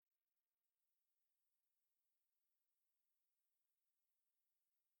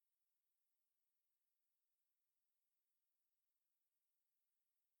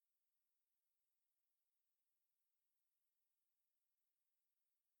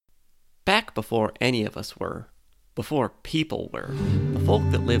back before any of us were, before people were, the folk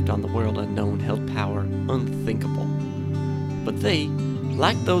that lived on the world unknown held power unthinkable. But they,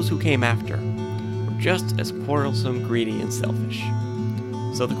 like those who came after, were just as quarrelsome, greedy, and selfish.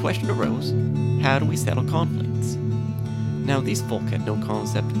 So the question arose, how do we settle conflicts? Now these folk had no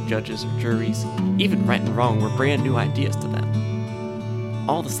concept of judges or juries, even right and wrong were brand new ideas to them.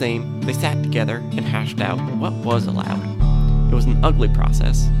 All the same, they sat together and hashed out what was allowed. It was an ugly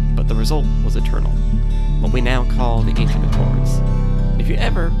process, but the result was eternal, what we now call the Ancient Accords. If you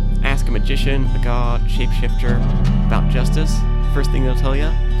ever ask a magician, a god, shapeshifter about justice, first thing they'll tell you,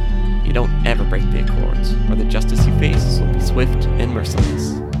 you don't ever break the Accords, or the justice you face will be swift and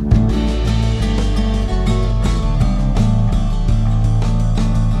merciless.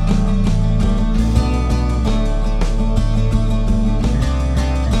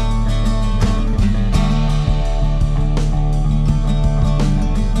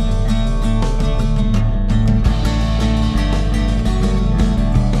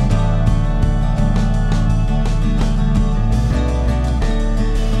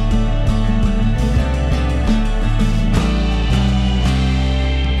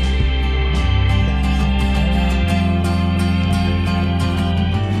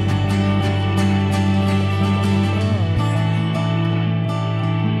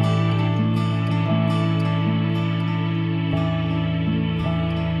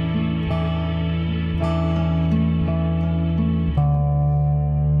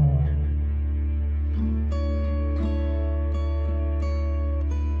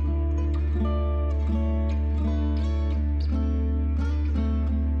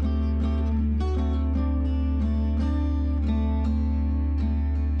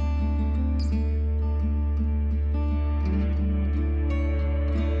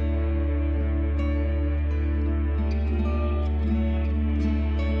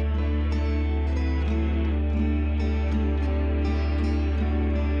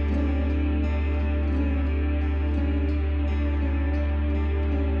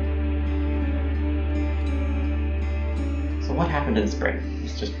 What happened in spring?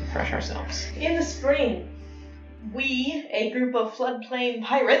 Let's just refresh ourselves. In the spring, we, a group of floodplain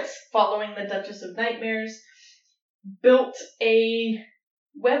pirates, following the Duchess of Nightmares, built a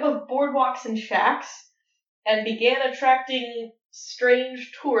web of boardwalks and shacks, and began attracting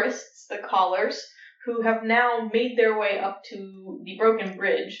strange tourists, the Callers, who have now made their way up to the broken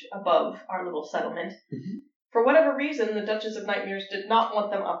bridge above our little settlement. Mm-hmm. For whatever reason, the Duchess of Nightmares did not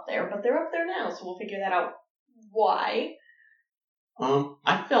want them up there, but they're up there now, so we'll figure that out. Why?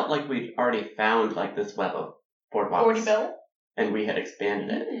 I felt like we'd already found this web of boardwalks. 40 bill? And we had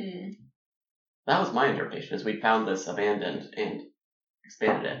expanded it. That was my interpretation, is we found this abandoned and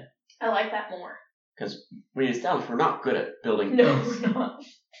expanded it. I like that more. Because we established we're not good at building No, things. we're not.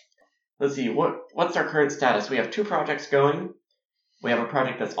 Let's see, what's our current status? We have 2 projects going. We have a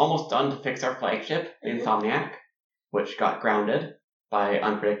project that's almost done to fix our flagship, the Insomniac, which got grounded by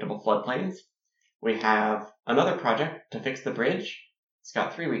unpredictable floodplains. We have another project to fix the bridge. It's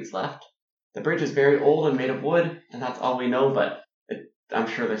got 3 weeks left. The bridge is very old and made of wood, and that's all we know, but I'm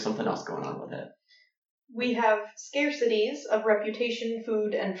sure there's something else going on with it. We have scarcities of reputation,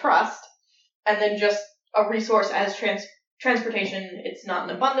 food, and trust, and then just a resource as transportation. It's not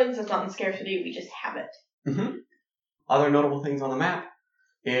in abundance, it's not in scarcity, we just have it. Mm-hmm. Other notable things on the map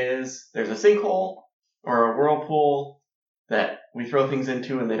is there's a sinkhole or a whirlpool that we throw things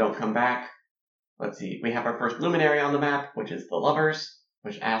into and they don't come back. Let's see, we have our first luminary on the map, which is the Lovers,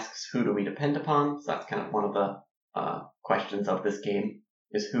 which asks who do we depend upon. So that's kind of one of the questions of this game,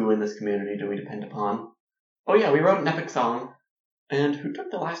 is who in this community do we depend upon. Oh yeah, we wrote an epic song. And who took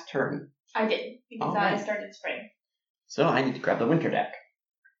the last turn? I did, because I started spring. So I need to grab the winter deck.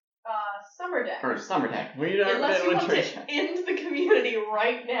 Summer deck. Or summer deck. We don't Unless you want winter to end the community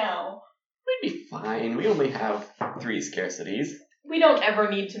right now. We'd be fine. We only have 3 scarcities. We don't ever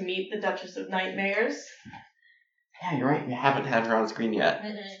need to meet the Duchess of Nightmares. Yeah, you're right. We haven't had her on screen yet.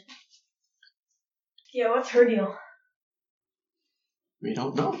 Mm-mm. Yeah, what's her deal? We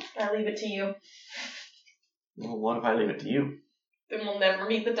don't know. I leave it to you. Well, what if I leave it to you? Then we'll never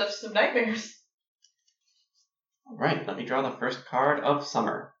meet the Duchess of Nightmares. Alright, let me draw the first card of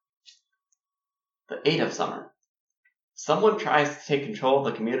Summer. The 8 of Summer. Someone tries to take control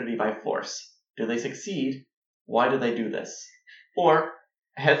of the community by force. Do they succeed? Why do they do this? Or,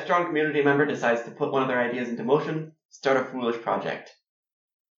 a headstrong community member decides to put one of their ideas into motion, start a foolish project.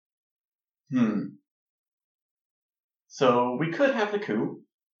 So, we could have the coup.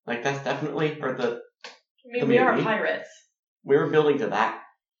 That's definitely, or the... I mean, we are pirates. We're building to that.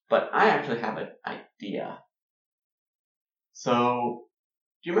 But I actually have an idea. So,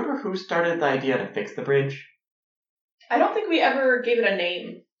 you remember who started the idea to fix the bridge? I don't think we ever gave it a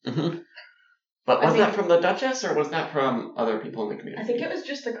name. Mm-hmm. But was that from the Duchess, or was that from other people in the community? I think it was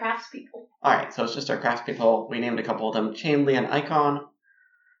just the craftspeople. Alright, so it's just our craftspeople. We named a couple of them Chainly and Icon.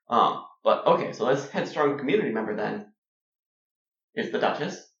 But okay, so this headstrong community member then is the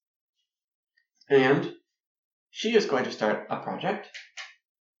Duchess. And she is going to start a project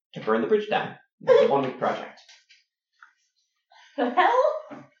to burn the bridge down. It's a 1-week project. The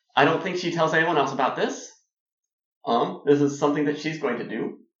hell? I don't think she tells anyone else about this. This is something that she's going to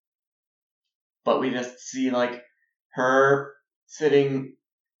do. But we just see, like, her sitting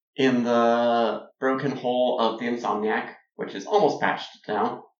in the broken hole of the Insomniac, which is almost patched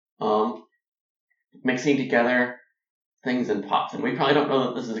now, mixing together things in pots. And we probably don't know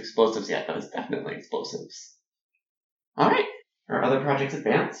that this is explosives yet, but it's definitely explosives. Alright, our other projects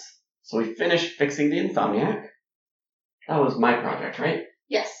advance. So we finished fixing the Insomniac. That was my project, right?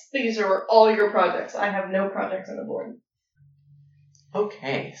 Yes, these are all your projects. I have no projects on the board.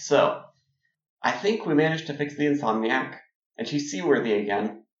 Okay, so I think we managed to fix the Insomniac, and she's seaworthy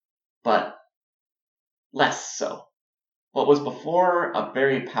again, but less so. What was before a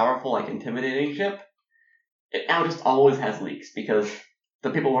very powerful, intimidating ship, it now just always has leaks, because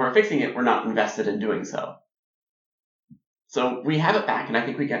the people who are fixing it were not invested in doing so. So we have it back, and I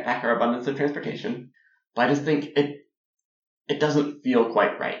think we get back our abundance of transportation, but I just think it doesn't feel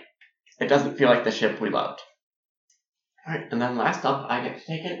quite right. It doesn't feel like the ship we loved. Alright, and then last up, I get to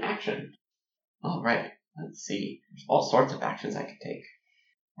take an action. Alright, let's see. There's all sorts of actions I could take.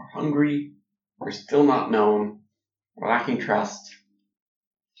 We're hungry, we're still not known, we're lacking trust.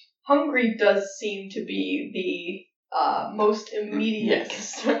 Hungry does seem to be the most immediate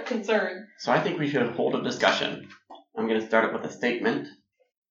concern. So I think we should hold a discussion. I'm going to start it with a statement.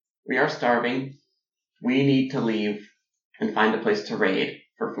 We are starving. We need to leave and find a place to raid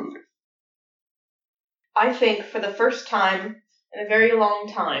for food. I think for the first time in a very long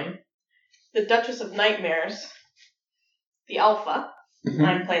time, the Duchess of Nightmares, the Alpha,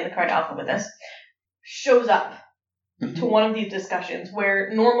 I'm playing the card Alpha with this, shows up to one of these discussions where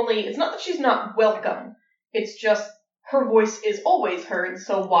normally it's not that she's not welcome, it's just her voice is always heard,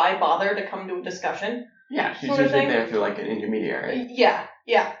 so why bother to come to a discussion? Yeah, she's usually there through an intermediary. Yeah.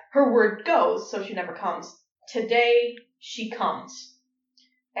 Her word goes, so she never comes. Today, she comes.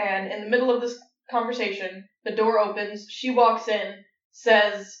 And in the middle of this conversation, the door opens, she walks in,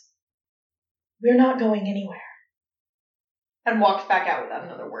 says, "We're not going anywhere," and walks back out without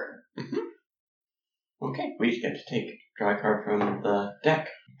another word. Okay, we each get to draw a card from the deck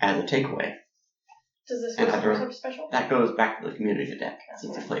as a takeaway. Does this go something special? That goes back to the community deck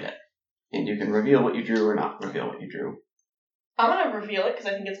since you played it. And you can reveal what you drew or not reveal what you drew. I'm going to reveal it because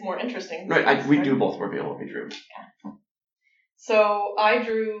I think it's more interesting. Right, we do both reveal what we drew. Yeah. So I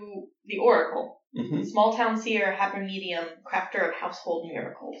drew the Oracle. Small town seer, happy medium, crafter of household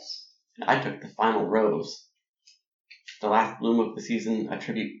miracles. I took the final rose. The last bloom of the season, a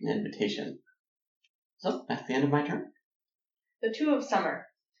tribute and invitation. So, that's the end of my turn. The Two of Summer.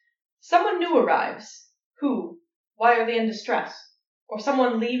 Someone new arrives. Who? Why are they in distress? Or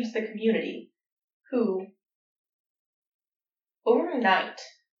someone leaves the community. Who? Overnight,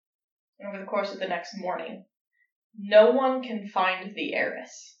 over the course of the next morning, no one can find the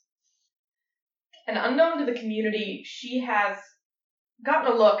heiress. And unknown to the community, she has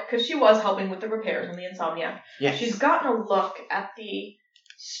gotten a look, because she was helping with the repairs on the Insomniac. Yes. She's gotten a look at the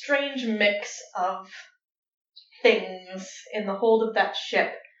strange mix of things in the hold of that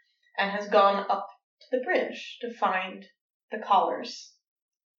ship, and has gone up to the bridge to find the collars.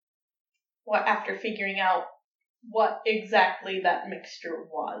 After figuring out what exactly that mixture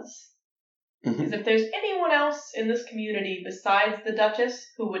was. Because if there's anyone else in this community besides the Duchess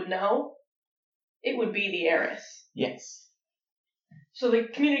who would know, it would be the heiress. Yes. So the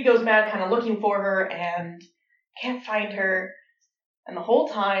community goes mad kind of looking for her and can't find her. And the whole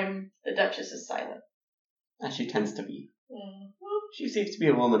time, the Duchess is silent. As she tends to be. She seems to be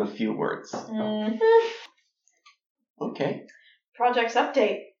a woman of few words. Okay. Projects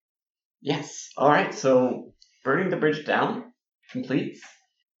update. Yes. Alright, so burning the bridge down completes.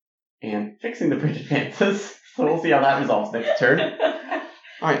 And fixing the bridge advances. So we'll see how that resolves next turn.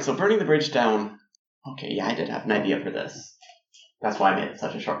 Alright, so burning the bridge down. Okay, yeah, I did have an idea for this. That's why I made it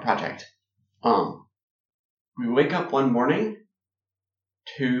such a short project. We wake up one morning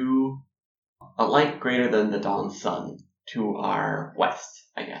to a light greater than the dawn sun to our west,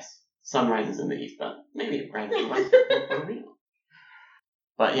 I guess. Sun rises in the east, but maybe it rises in the west. What do we know?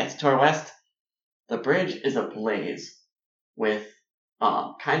 But yes, to our west, the bridge is ablaze with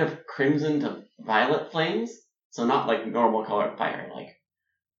kind of crimson to violet flames. So not like normal colored fire, like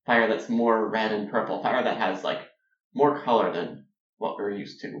fire that's more red and purple, fire that has, like, more color than what we're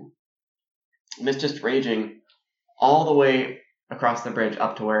used to. And it's just raging all the way across the bridge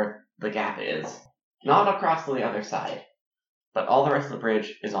up to where the gap is. Not across to the other side, but all the rest of the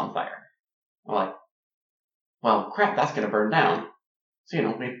bridge is on fire. We're like, well, crap, that's going to burn down.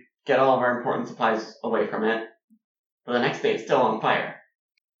 So, we get all of our important supplies away from it. But the next day it's still on fire.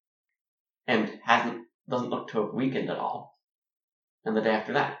 And doesn't look to have weakened at all. And the day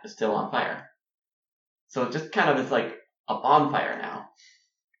after that is still on fire. So it just kind of is like a bonfire now.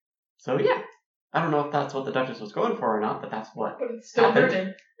 So yeah, I don't know if that's what the Duchess was going for or not, but that's what But it's still happened.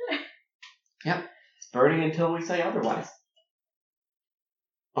 burning. Yep, it's burning until we say otherwise.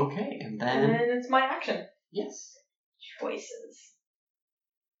 Okay, and then... And it's my action. Yes. Choices.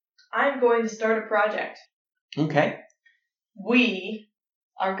 I'm going to start a project. Okay. We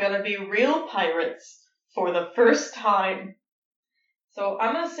are going to be real pirates for the first time. So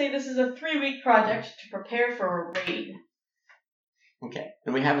I'm going to say this is a 3-week project to prepare for a raid. Okay,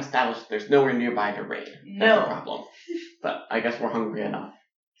 and we have established there's nowhere nearby to raid. No. That's the problem. But I guess we're hungry enough.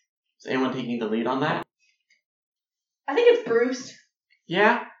 Is anyone taking the lead on that? I think it's Bruce.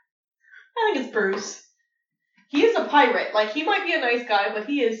 Yeah? I think it's Bruce. He is a pirate. Like, he might be a nice guy, but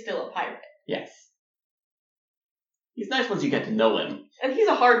he is still a pirate. Yes. He's nice once you get to know him. And he's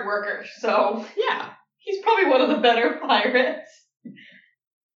a hard worker, so Yeah. he's probably one of the better pirates.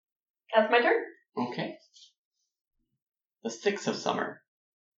 That's my turn. Okay. The 6th of summer.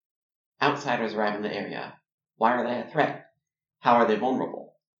 Outsiders arrive in the area. Why are they a threat? How are they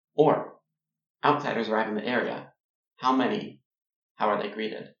vulnerable? Or, outsiders arrive in the area. How many? How are they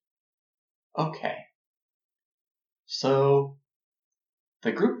greeted? Okay. So,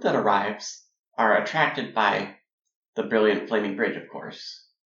 the group that arrives are attracted by the brilliant flaming bridge, of course.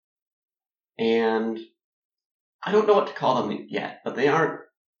 And I don't know what to call them yet, but they aren't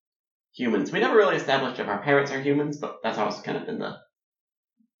humans. We never really established if our parents are humans, but that's always kind of been the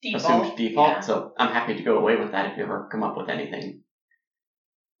assumed default, yeah. so I'm happy to go away with that if you ever come up with anything.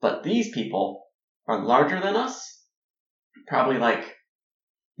 But these people are larger than us, probably like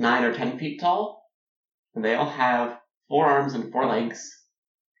 9 or 10 feet tall, and they all have 4 arms and 4 legs,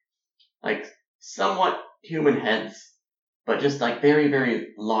 like somewhat human heads, but just like very,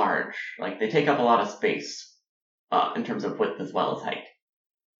 very large. Like they take up a lot of space in terms of width as well as height.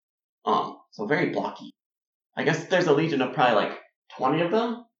 So very blocky. I guess there's a legion of probably like 20 of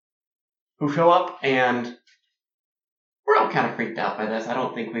them who show up, and we're all kind of freaked out by this. I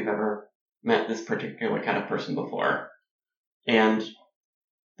don't think we've ever met this particular kind of person before. And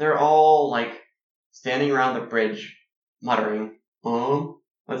they're all like standing around the bridge muttering,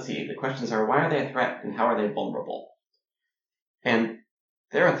 let's see, the questions are, why are they a threat and how are they vulnerable? And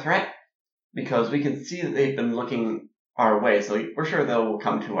they're a threat because we can see that they've been looking our way, so we're sure they'll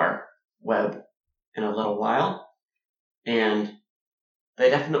come to our web in a little while. And they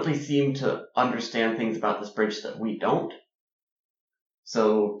definitely seem to understand things about this bridge that we don't.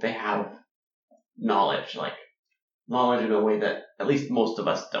 So they have knowledge in a way that at least most of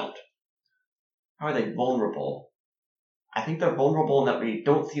us don't. How are they vulnerable? I think they're vulnerable in that we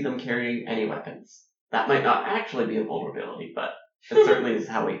don't see them carrying any weapons. That might not actually be a vulnerability, but it certainly is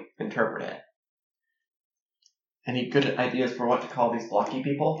how we interpret it. Any good ideas for what to call these blocky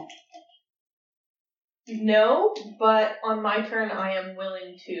people? No, but on my turn I am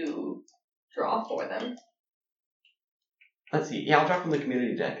willing to draw for them. Let's see. Yeah, I'll draw from the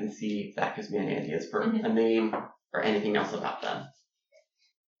community deck and see if that gives me any ideas for a name or anything else about them.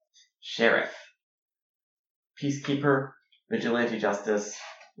 Sheriff. Peacekeeper, vigilante justice,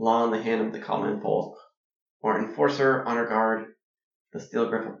 law in the hand of the common folk, or enforcer, honor guard, the steel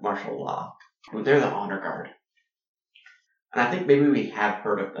grip of martial law. Ooh, they're the honor guard. And I think maybe we have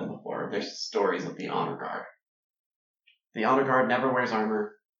heard of them before. There's stories of the honor guard. The honor guard never wears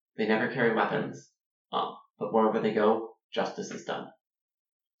armor. They never carry weapons. But wherever they go, justice is done.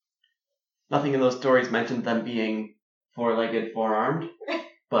 Nothing in those stories mentioned them being 4-legged, 4-armed,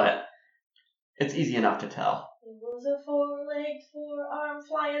 but it's easy enough to tell. It was a 4-legged, 4-armed,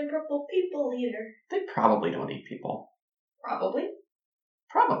 flying purple people eater. They probably don't eat people. Probably.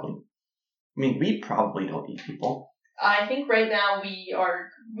 Probably. I mean, we probably don't eat people. I think right now we are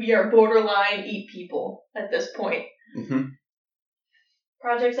borderline eat people at this point. Mm-hmm.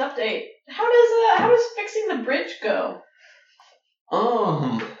 Projects update. How does fixing the bridge go?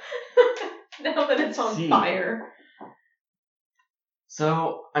 Now that it's on fire.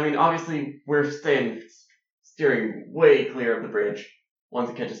 So, I mean, obviously we're steering way clear of the bridge once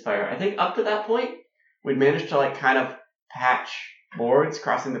it catches fire. I think up to that point, we'd managed to like kind of patch boards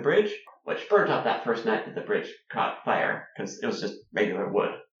crossing the bridge, which burnt up that first night that the bridge caught fire because it was just regular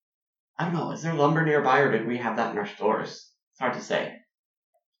wood. I don't know, is there lumber nearby, or did we have that in our stores? It's hard to say.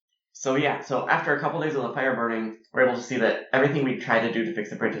 So after a couple days of the fire burning, we're able to see that everything we tried to do to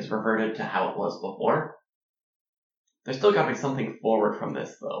fix the bridge has reverted to how it was before. There's still got to be something forward from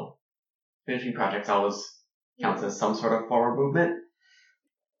this, though. Finishing projects always counts as some sort of forward movement.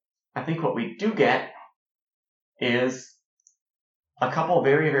 I think what we do get is a couple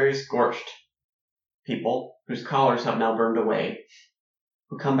very, very scorched people whose collars have now burned away,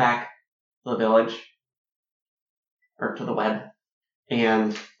 who come back to the village, or to the web,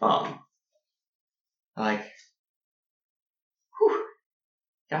 and, like, whew,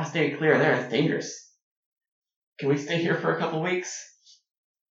 gotta stay clear there, it's dangerous. Can we stay here for a couple weeks?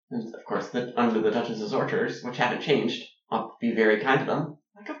 And, of course, under the Duchess's orders, which haven't changed, I'll be very kind to them.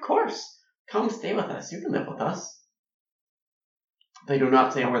 Like, of course, come stay with us, you can live with us. They do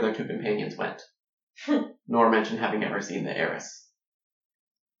not say where their two companions went, nor mention having ever seen the heiress.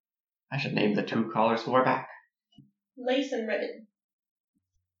 I should name the two callers who are back. Lace and Ribbon.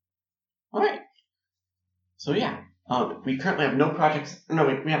 Alright. So we currently have no projects. No,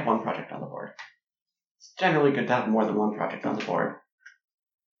 we have one project on the board. It's generally good to have more than one project on the board.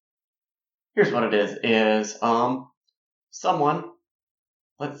 Here's what it is someone,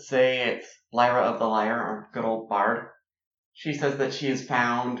 let's say it's Lyra of the Lyre, our good old bard. She says that she has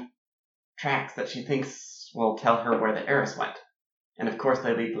found tracks that she thinks will tell her where the heiress went. And of course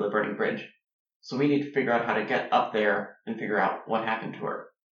they lead to the burning bridge. So we need to figure out how to get up there and figure out what happened to her.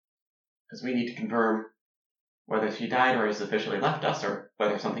 Because we need to confirm whether she died or has officially left us, or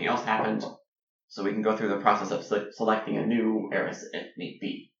whether something else happened, so we can go through the process of selecting a new heiress if need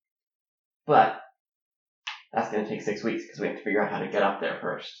be. But that's going to take 6 weeks, because we have to figure out how to get up there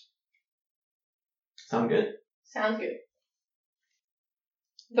first. Sound good? Sounds good.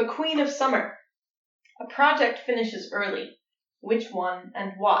 The Queen of Summer. A project finishes early. Which one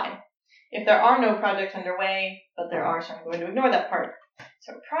and why? If there are no projects underway, but there are, so I'm going to ignore that part.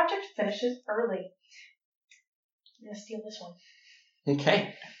 So a project finishes early. I'm going to steal this one.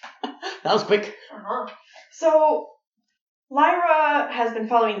 Okay. That was quick. So, Lyra has been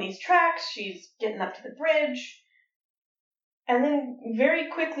following these tracks. She's getting up to the bridge. And then very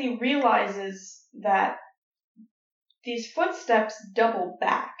quickly realizes that these footsteps double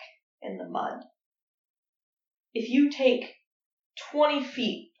back in the mud. If you take 20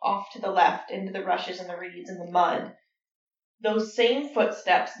 feet off to the left into the rushes and the reeds and the mud, those same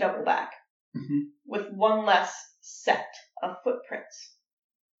footsteps double back with one less set of footprints.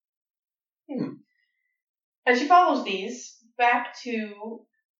 And she follows these back to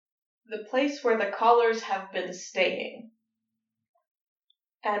the place where the callers have been staying.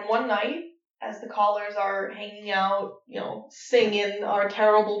 And one night, as the callers are hanging out, singing our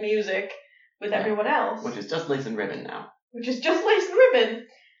terrible music with everyone else. Which is just Lace and Ribbon now.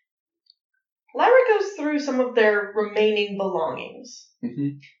 Lyra goes through some of their remaining belongings.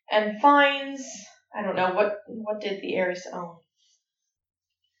 And finds, I don't know, what did the heiress own?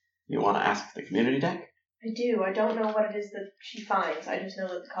 You want to ask the community deck? I do. I don't know what it is that she finds. I just know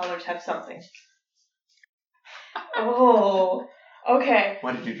that the callers have something. Oh, okay.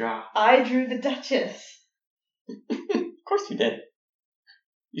 What did you draw? I drew the Duchess. Of course you did.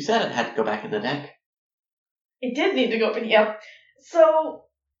 You said it had to go back in the deck. It did need to go in, yep. So,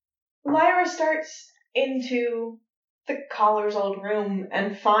 Lyra starts into the caller's old room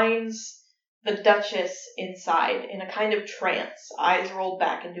and finds the Duchess inside in a kind of trance, eyes rolled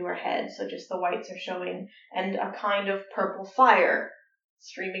back into her head, so just the whites are showing, and a kind of purple fire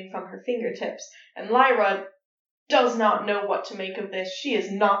streaming from her fingertips. And Lyra does not know what to make of this. She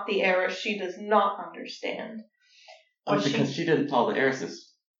is not the heiress. She does not understand. Because she didn't follow the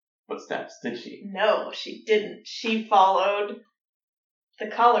heiress's footsteps, did she? No, she didn't. She followed the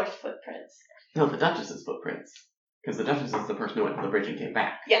caller's footprints. No, the Duchess's footprints. Because the Duchess is the person who went to the bridge and came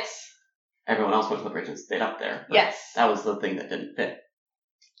back. Yes. Everyone else went to the bridge and stayed up there. Yes. That was the thing that didn't fit.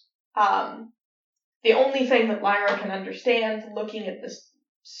 The only thing that Lyra can understand, looking at this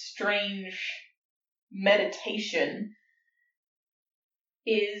strange meditation,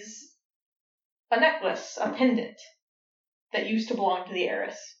 is a necklace, a pendant, that used to belong to the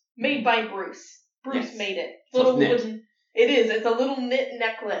heiress. Made by Bruce. Bruce made it. So it's knit. It is. It's a little knit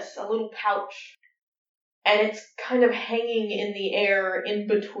necklace, a little pouch. And it's kind of hanging in the air in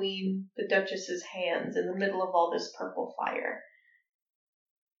between the Duchess's hands in the middle of all this purple fire.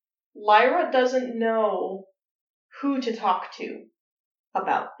 Lyra doesn't know who to talk to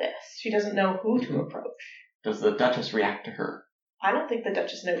about this. She doesn't know who to approach. Does the Duchess react to her? I don't think the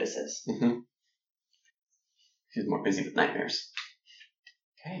Duchess notices. She's more busy with nightmares.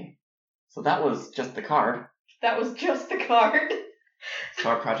 Okay. So that was just the card. That was just the card. So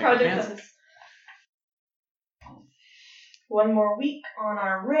our project advanced. One more week on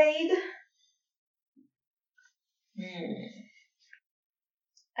our raid.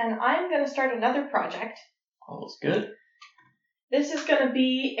 And I'm going to start another project. All's good. This is going to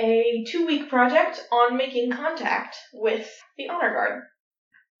be a 2-week project on making contact with the Honor Guard.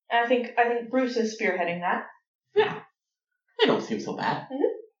 And I think Bruce is spearheading that. Yeah. They don't seem so bad.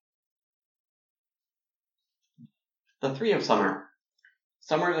 Mm-hmm. The 3 of Summer.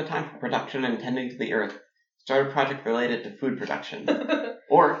 Summer is a time for production and tending to the earth. Start a project related to food production.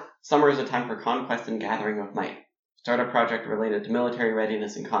 Or, summer is a time for conquest and gathering of might. Start a project related to military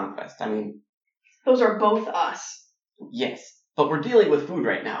readiness and conquest. I mean... Those are both us. Yes. But we're dealing with food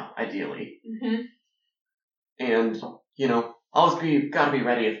right now, ideally. Mm-hmm. And, always gotta be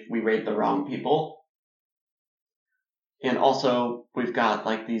ready if we raid the wrong people. And also, we've got,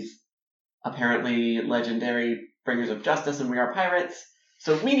 these apparently legendary bringers of justice, and we are pirates.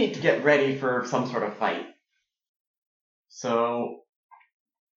 So we need to get ready for some sort of fight. So,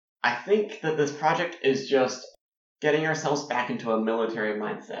 I think that this project is just getting ourselves back into a military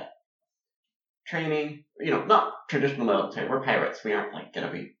mindset. Training, not traditional military. We're pirates. We aren't,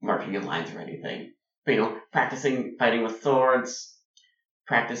 gonna be marching in lines or anything. But, practicing fighting with swords,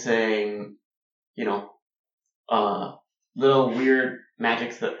 practicing, little weird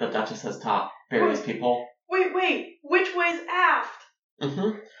magics that the Duchess has taught various people. Wait, which way's aft?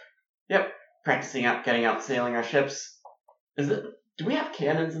 Mm-hmm. Yep. Practicing getting out sailing our ships. Do we have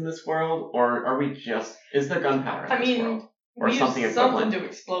cannons in this world, or are we is there gunpowder in this world? Or we something use equivalent? Something to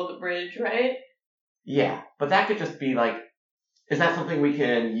explode the bridge, right? Yeah, but that could just be is that something we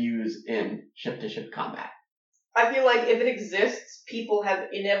can use in ship-to-ship combat? I feel like if it exists, people have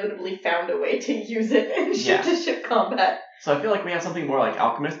inevitably found a way to use it in ship-to-ship combat. So I feel like we have something more like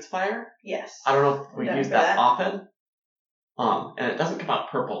Alchemist's Fire. Yes. I don't know if we use that often. And it doesn't come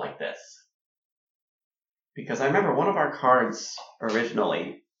out purple like this. Because I remember one of our cards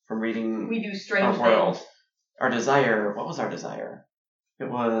originally from reading We do strange our world. things. Our desire. What was our desire? It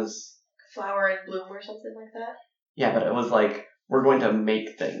was flower and bloom or something like that. Yeah, but it was we're going to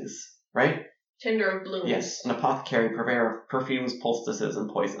make things, right? Tinder of blooms. Yes, an apothecary, purveyor of perfumes, poultices, and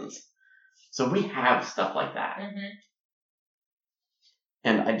poisons. So we have stuff like that. Mm-hmm.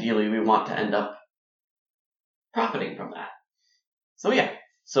 And ideally we want to end up profiting from that. So yeah.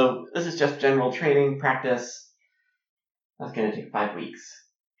 So this is just general training, practice. That's going to take 5 weeks.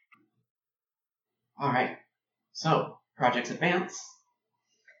 Alright. So, projects advance.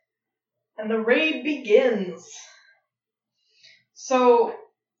 And the raid begins. So,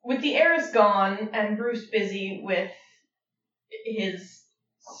 with the heirs gone and Bruce busy with his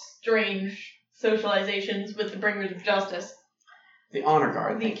strange socializations with the Bringers of Justice. The Honor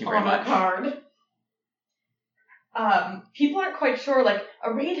Guard, thank you very much. The Honor Guard. People aren't quite sure,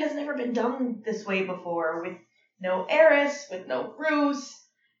 a raid has never been done this way before, with no Eris, with no Bruce,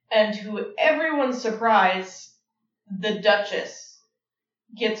 and to everyone's surprise, the Duchess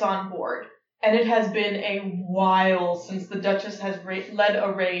gets on board. And it has been a while since the Duchess has led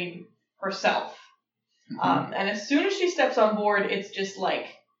a raid herself. Mm-hmm. And as soon as she steps on board, it's just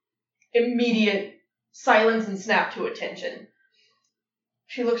immediate silence and snap to attention.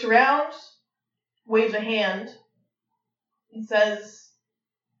 She looks around, waves a hand, and says,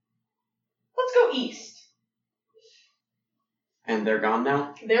 "Let's go east." And they're gone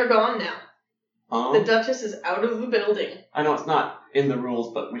now? They're gone now. The Duchess is out of the building. I know it's not in the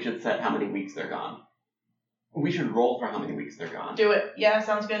rules, but we should set how many weeks they're gone. We should roll for how many weeks they're gone. Do it. Yeah,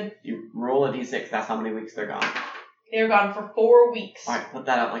 sounds good. You roll a d6, that's how many weeks they're gone. They're gone for 4 weeks. Alright, put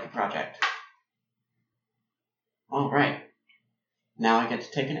that out like a project. Alright. Now I get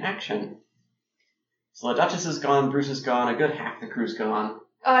to take an action. So the Duchess is gone, Bruce is gone, a good half the crew's gone.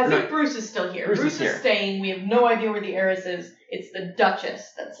 I think Bruce is still here. Bruce is here. Staying. We have no idea where the heiress is. It's the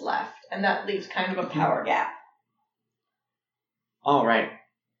Duchess that's left, and that leaves kind of a power gap. Alright.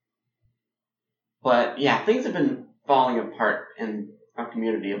 But yeah, things have been falling apart in our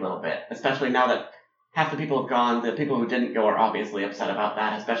community a little bit, especially now that half the people have gone. The people who didn't go are obviously upset about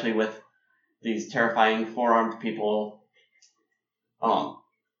that, especially with these terrifying four-armed people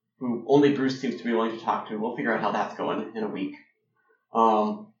who only Bruce seems to be willing to talk to. We'll figure out how that's going in a week.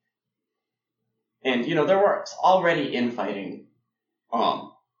 And, there were already infighting.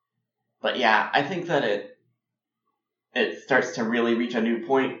 But yeah, I think that it starts to really reach a new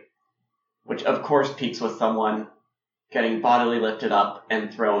point, which of course peaks with someone getting bodily lifted up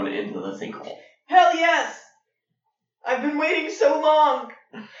and thrown into the sinkhole. Hell yes! I've been waiting so long!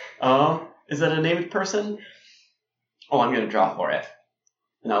 Is it a named person? Oh, I'm going to draw for it.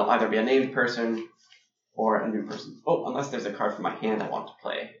 And it'll either be a named person or a new person. Oh, unless there's a card from my hand I want to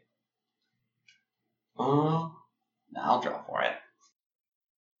play. I'll draw for it.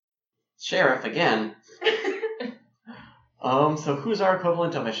 Sheriff again. So who's our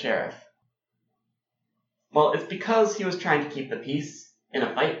equivalent of a sheriff? Well, it's because he was trying to keep the peace in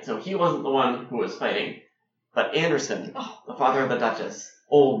a fight, so he wasn't the one who was fighting. But Anderson, the father of the Duchess,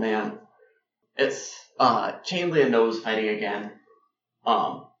 old man. It's Chainley and Nose fighting again.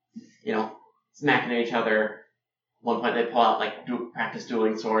 Smacking at each other. One point they pull out practice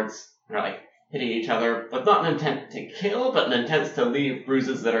dueling swords. They're hitting each other, but not an intent to kill, but an intent to leave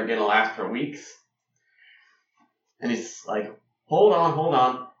bruises that are gonna last for weeks. And he's like, hold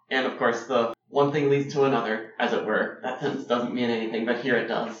on. And of course the one thing leads to another, as it were. That sentence doesn't mean anything, but here it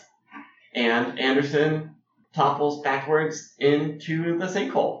does. And Anderson topples backwards into the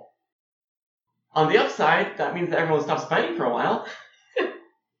sinkhole. On the upside, that means that everyone stops fighting for a while.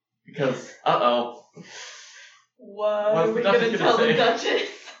 Because, what are we going to tell the Duchess?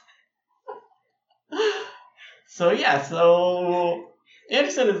 So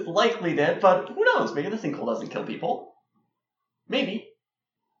Anderson is likely dead, but who knows? Maybe the sinkhole doesn't kill people. Maybe.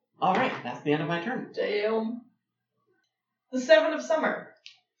 Alright, that's the end of my turn. Damn. The Seven of Summer.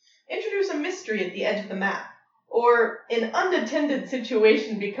 Introduce a mystery at the edge of the map, or an unattended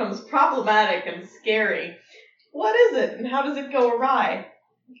situation becomes problematic and scary. What is it, and how does it go awry?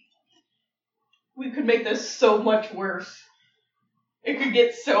 We could make this so much worse. It could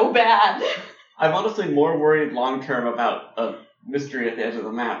get so bad. I'm honestly more worried long-term about a mystery at the edge of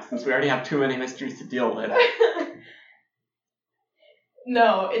the map, since we already have too many mysteries to deal with.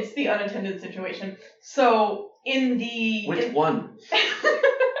 No, it's the unattended situation. So, Which one?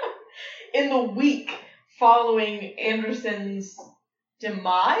 In the week following Anderson's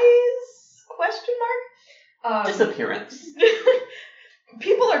demise? ? Disappearance.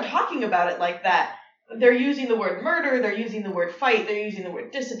 People are talking about it like that. They're using the word murder, they're using the word fight, they're using the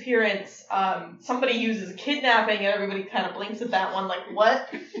word disappearance. Somebody uses kidnapping and everybody kind of blinks at that one like, what?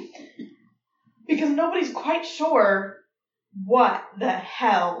 Because nobody's quite sure what the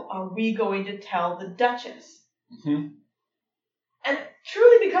hell are we going to tell the Duchess. Mm-hmm. And it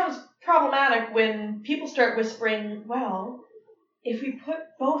truly becomes problematic when people start whispering, well, if we put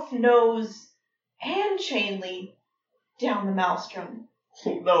both Nose and Chainley down the maelstrom,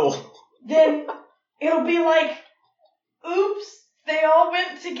 oh, no. then it'll be like, oops, they all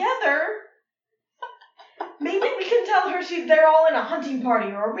went together. Maybe we can tell her they're all in a hunting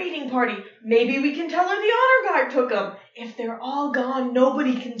party or a raiding party. Maybe we can tell her the honor guard took them. If they're all gone,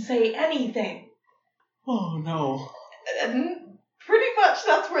 nobody can say anything. Oh, no. And pretty much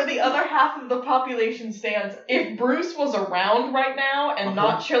that's where the other half of the population stands. If Bruce was around right now and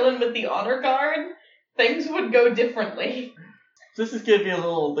not chilling with the honor guard, things would go differently. This is going to be a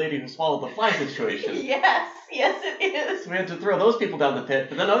little old lady who swallowed the fly situation. Yes it is. So we had to throw those people down the pit,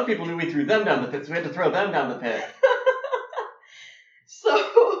 but then other people knew we threw them down the pit, so we had to throw them down the pit. So,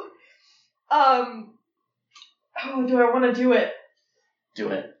 do I want to do it? Do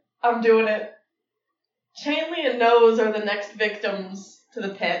it. I'm doing it. Chainley and Nose are the next victims to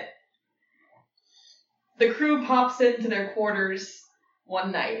the pit. The crew pops into their quarters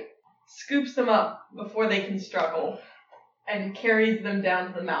one night, scoops them up before they can struggle, and carries them down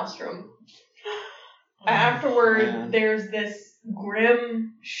to the maelstrom. Afterward, there's this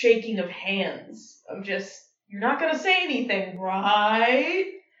grim shaking of hands of just, you're not going to say anything, right?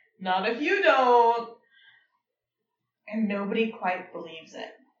 Not if you don't. And nobody quite believes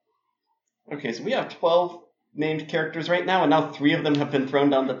it. Okay, so we have 12 named characters right now, and now 3 of them have been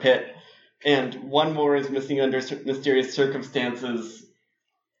thrown down the pit, and 1 more is missing under mysterious circumstances.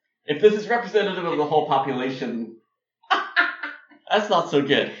 If this is representative of the whole population, that's not so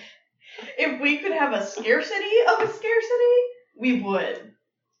good. If we could have a scarcity of a scarcity, we would.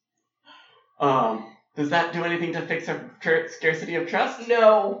 Does that do anything to fix our scarcity of trust?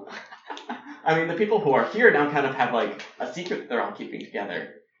 No. I mean, the people who are here now kind of have, a secret they're all keeping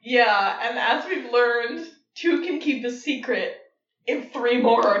together. Yeah, and as we've learned, 2 can keep a secret if 3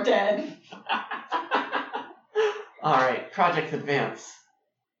 more are dead. Alright, projects advance.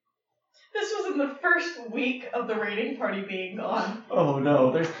 This was in the first week of the raiding party being gone. Oh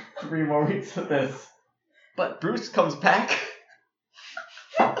no, there's 3 more weeks of this. But Bruce comes back.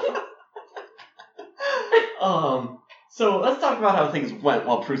 So let's talk about how things went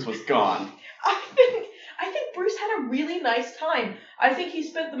while Bruce was gone. I think Bruce had a really nice time. I think he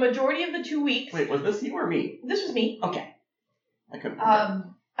spent the majority of the 2 weeks... Wait, was this you or me? This was me. Okay. I couldn't remember.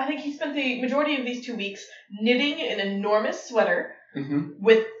 I think he spent the majority of these 2 weeks knitting an enormous sweater,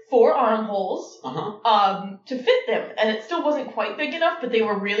 with 4 armholes Uh-huh. to fit them. And it still wasn't quite big enough, but they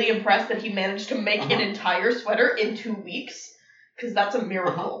were really impressed that he managed to make an entire sweater in 2 weeks. Because that's a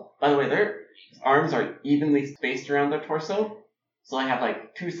miracle. By the way, their arms are evenly spaced around their torso. So I have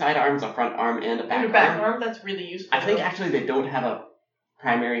like 2 side arms, a front arm, and a back arm. That's really useful. I think actually they don't have a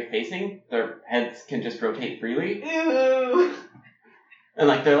primary facing. Their heads can just rotate freely. Ew. And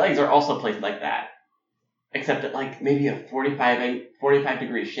like their legs are also placed like that. Except at like maybe a 45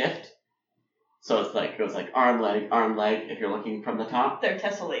 degree shift. So it's like, it goes like arm, leg, if you're looking from the top. They're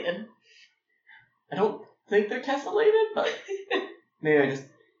tessellated. I don't think they're tessellated, but maybe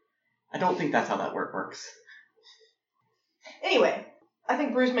I don't think that's how that works. Anyway, I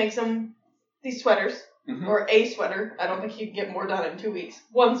think Bruce makes them these sweaters, or a sweater. I don't think he can get more done in 2 weeks.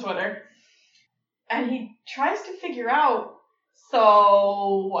 1 sweater. And he tries to figure out,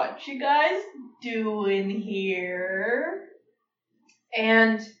 so what you guys doing here?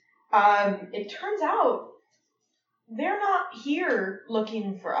 And it turns out they're not here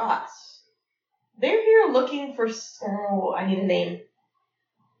looking for us. They're here looking for... Oh, I need a name.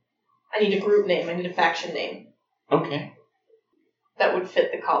 I need a group name. I need a faction name. Okay. That would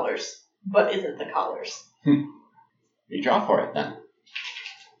fit the collars, but isn't the collars. You draw for it, then.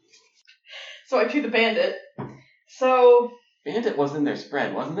 So I drew the bandit. So... Bandit was in their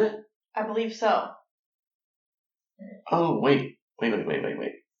spread, wasn't it? I believe so. Oh, wait.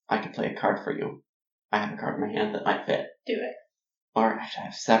 I could play a card for you. I have a card in my hand that might fit. Do it. Or I should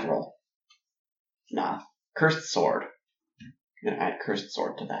have several. Nah. Cursed Sword. I'm going to add Cursed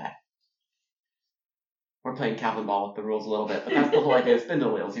Sword to that. We're playing Calvin Ball with the rules a little bit, but that's the whole idea of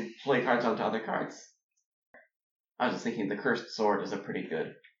spindle wheels. You play cards onto other cards. I was just thinking the Cursed Sword is a pretty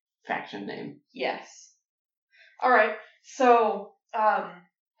good faction name. Yes. Alright, so,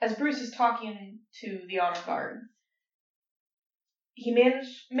 as Bruce is talking to the honor guard, he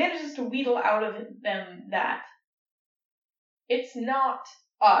manages to wheedle out of them that it's not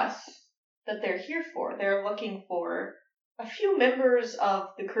us that they're here for. They're looking for a few members of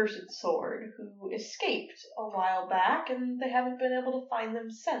the Cursed Sword who escaped a while back, and they haven't been able to find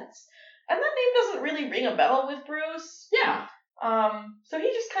them since. And that name doesn't really ring a bell with Bruce. Yeah. So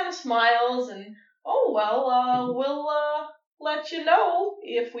he just kind of smiles and, we'll let you know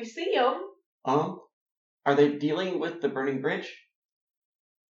if we see them. Are they dealing with the burning bridge?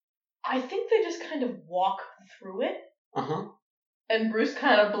 I think they just kind of walk through it. And Bruce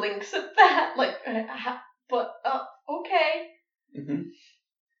kind of blinks at that, like, okay. And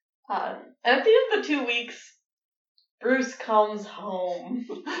at the end of the 2 weeks, Bruce comes home.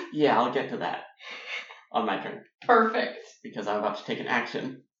 Yeah, I'll get to that on my turn. Perfect. Because I'm about to take an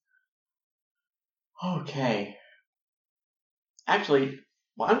action. Okay. Actually,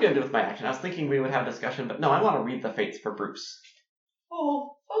 what I'm going to do with my action, I was thinking we would have a discussion, but no, I want to read the fates for Bruce.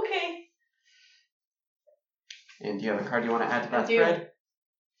 Oh, okay. And do you have a card you want to add to that I do. spread?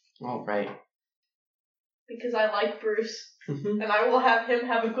 All right. Because I like Bruce, and I will have him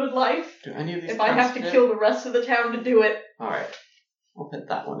have a good life. Do any of these if I have to kill the rest of the town to do it. All right. I'll put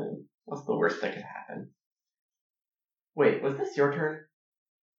that one in. What's the worst that could happen? Wait, was this your turn?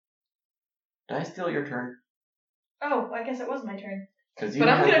 Did I steal your turn? Oh, I guess it was my turn. But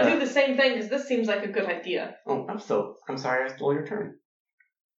I'm going to do the same thing, because this seems like a good idea. Oh, I'm sorry I stole your turn.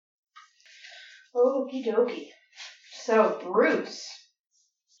 Okie dokie. So, Bruce,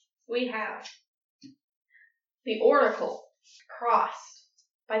 we have the Oracle crossed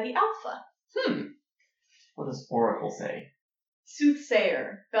by the Alpha. What does Oracle say?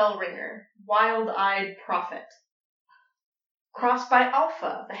 Soothsayer, bell-ringer, wild-eyed prophet. Crossed by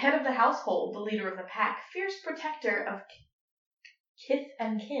Alpha, the head of the household, the leader of the pack, fierce protector of kith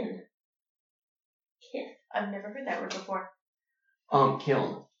and kin. Kith? I've never heard that word before.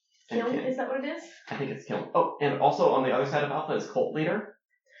 Kiln. Kiln, is that what it is? I think it's Kiln. Oh, and also on the other side of Alpha is Cult Leader,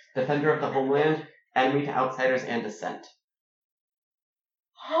 defender of the homeland, enemy to outsiders and dissent.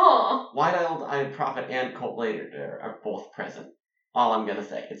 Huh. Wide-eyed prophet and Cult Leader are both present. All I'm gonna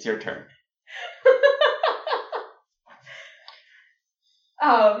say. It's your turn.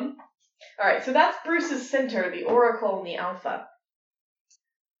 Alright, so that's Bruce's center, the Oracle and the Alpha.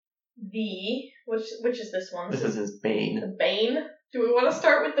 Which is this one? This is his Bane. The Bane? Do we want to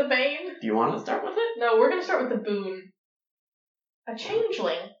start with the Bane? Do you want to start with it? No, we're going to start with the Boon. A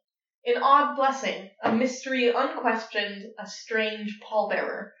changeling, an odd blessing, a mystery unquestioned, a strange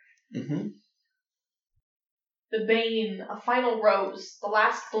pallbearer. The Bane, a final rose, the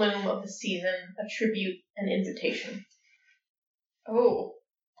last bloom of the season, a tribute, an invitation. Oh.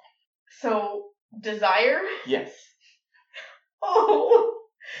 So, desire? Yes. Oh.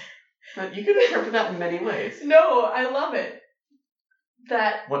 But you can interpret that in many ways. No, I love it.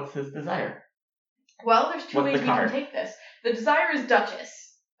 that... What's his desire? Well, there's two What's ways the we can card? take this. The desire is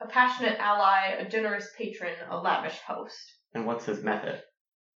Duchess, a passionate ally, a generous patron, a lavish host. And what's his method?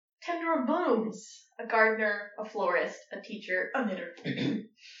 Tender of blooms, a gardener, a florist, a teacher, a knitter. It's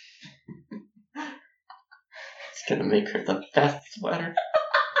gonna make her the best sweater.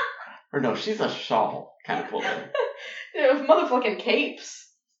 Or no, she's a shawl kind of woman. Motherfucking capes.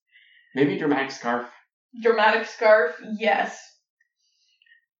 Maybe a dramatic scarf. Dramatic scarf, yes.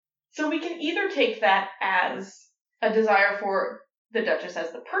 So we can either take that as a desire for the Duchess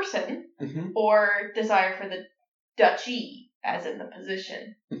as the person, or desire for the duchy as in the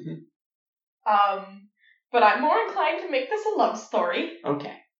position. But I'm more inclined to make this a love story.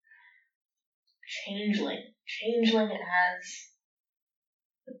 Okay. Changeling. Changeling as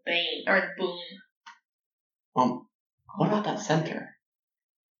the Bane, or the Boon. What about that center?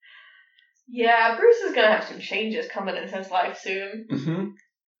 Yeah, Bruce is gonna have some changes coming in his life soon.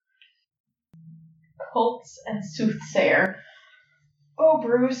 Cults and Soothsayer. Oh,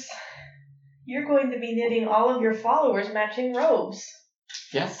 Bruce. You're going to be knitting all of your followers matching robes.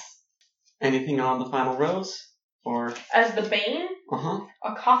 Yes. Anything on the final rose? Or... As the Bane?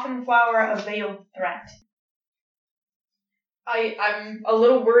 A coffin flower, a veiled threat. I'm a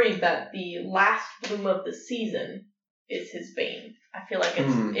little worried that the last bloom of the season is his Bane. I feel like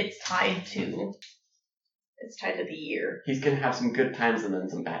it's tied to the year. He's gonna have some good times and then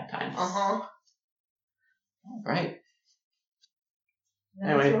some bad times. Right.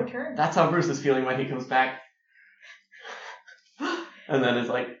 Anyway, your turn. That's how Bruce is feeling when he comes back. And then it's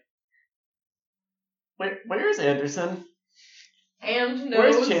like, where's Anderson? And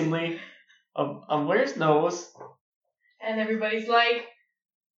Nose. Where's Chinley? Where's Nose? And everybody's like,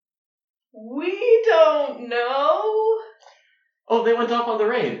 we don't know. Oh, they went off on the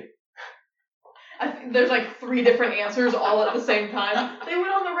raid. I think there's like 3 different answers all at the same time. They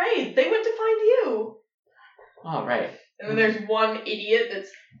went on the raid. They went to find you. Oh, right. And then there's one idiot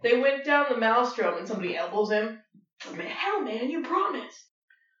they went down the maelstrom and somebody elbows him. Hell, man, you promised.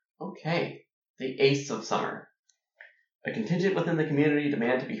 Okay. The Ace of Summer. A contingent within the community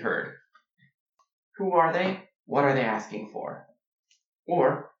demand to be heard. Who are they? What are they asking for?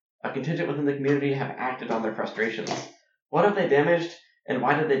 Or, a contingent within the community have acted on their frustrations. What have they damaged, and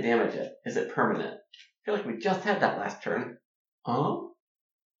why did they damage it? Is it permanent? I feel like we just had that last turn.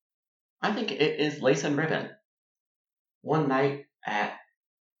 I think it is Lace and Ribbon. One night at...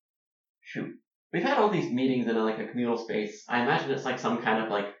 Shoot. We've had all these meetings in like a communal space. I imagine it's like some kind of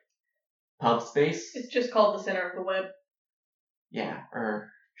like pub space. It's just called the center of the web. Yeah,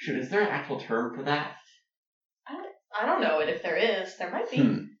 or... Shoot, is there an actual term for that? I don't know if there is. There might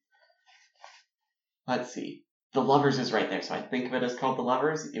be. Let's see. The Lovers is right there, so I think of it as called the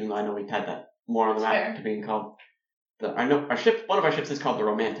Lovers, even though I know we've had that more on the map to being called... I know our ship. One of our ships is called the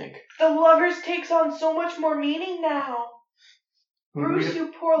Romantic. The Lovers takes on so much more meaning now. Bruce,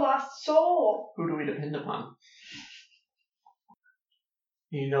 you poor lost soul. Who do we depend upon?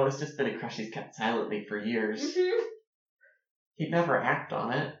 You know, it's just been a crush he's kept silently for years. He'd never act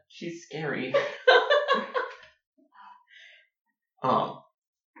on it. She's scary. So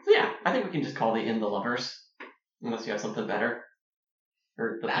yeah, I think we can just call the inn the Lovers, unless you have something better.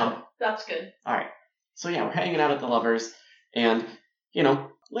 Or the pub. That's good. All right. So yeah, we're hanging out at the Lovers, and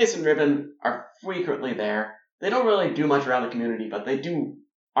Lace and Ribbon are frequently there. They don't really do much around the community, but they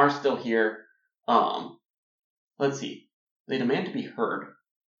are still here. Let's see. They demand to be heard.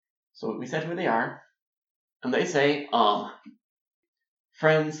 So we said who they are, and they say,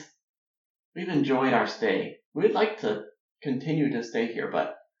 friends, we've enjoyed our stay. We'd like to continue to stay here,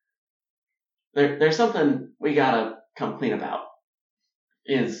 but there's something we gotta come clean about.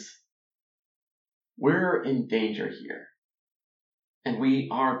 We're in danger here, and we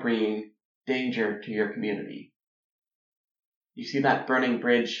are bringing danger to your community. You see that burning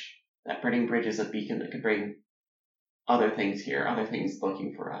bridge? That burning bridge is a beacon that could bring other things here, other things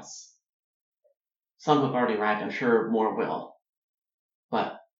looking for us. Some have already arrived, I'm sure more will.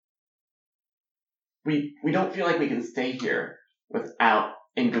 But we don't feel like we can stay here without,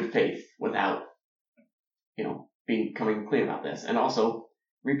 in good faith, without, coming clean about this, and also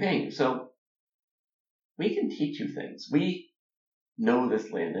repaying you. So we can teach you things. We know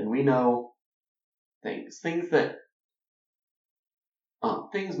this land, and we know things that,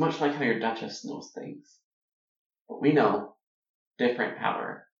 things much like how your Duchess knows things. But we know different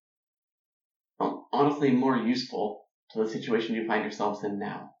power. Honestly, more useful to the situation you find yourselves in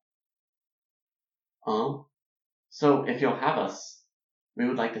now. So if you'll have us, we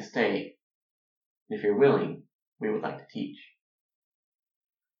would like to stay. If you're willing, we would like to teach.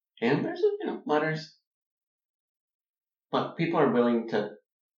 And there's, letters. But people are willing to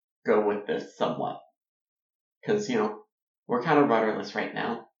go with this somewhat. Because, we're kind of rudderless right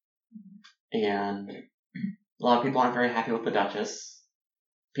now. And a lot of people aren't very happy with the Duchess.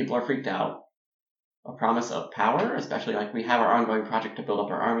 People are freaked out. A promise of power, especially we have our ongoing project to build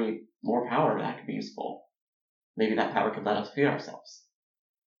up our army, more power, that could be useful. Maybe that power could let us feed ourselves.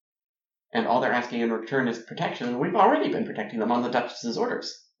 And all they're asking in return is protection, and we've already been protecting them on the Duchess's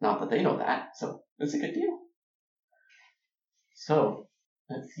orders. Not that they know that, so it's a good deal. So,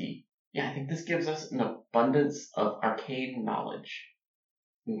 let's see. Yeah, I think this gives us an abundance of arcane knowledge.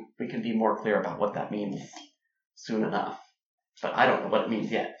 We can be more clear about what that means soon enough. But I don't know what it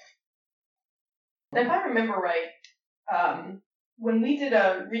means yet. If I remember right, when we did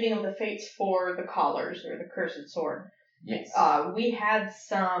a reading of the fates for the Collars, or the Cursed Sword, yes, we had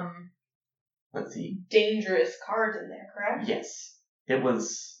some, let's see, dangerous cards in there, correct? Yes. It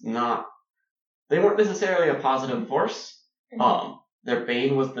was not, they weren't necessarily a positive force. Mm-hmm. Their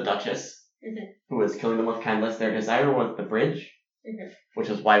bane was the Duchess, who was killing them with kindness. Their desire was the bridge, which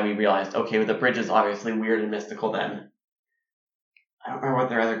is why we realized, okay, well, the bridge is obviously weird and mystical then. I don't remember what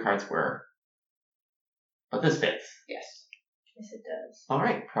their other cards were. But this fits. Yes. Yes, it does.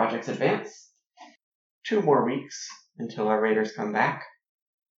 Alright, projects advance. 2 more weeks until our raiders come back.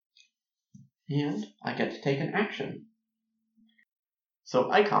 And I get to take an action. So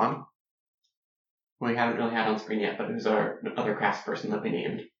Icon, who we haven't really had on screen yet, but who's our other craftsperson that we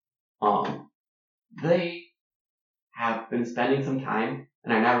named, they have been spending some time,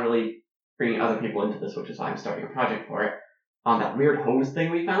 and are now really bringing other people into this, which is why I'm starting a project for it, on that weird hose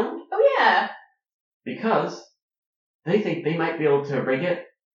thing we found. Oh yeah! Because they think they might be able to rig it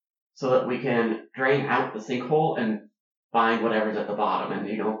so that we can drain out the sinkhole and find whatever's at the bottom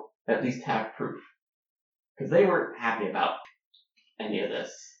and, at least have proof. Because they weren't happy about any of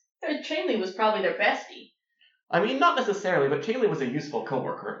this. Chainley was probably their bestie. I mean, not necessarily, but Chainley was a useful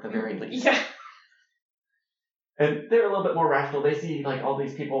coworker at the very least. Yeah. And they're a little bit more rational. They see, all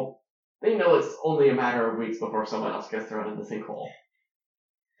these people, they know it's only a matter of weeks before someone else gets thrown in the sinkhole.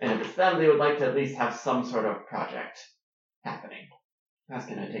 And if it's them, they would like to at least have some sort of project happening. That's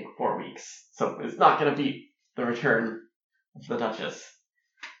going to take 4 weeks, so it's not going to beat the return of the Duchess.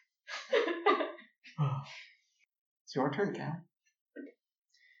 It's your turn, Cal.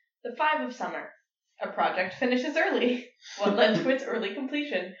 The 5 of Summer. A project finishes early. What led to its early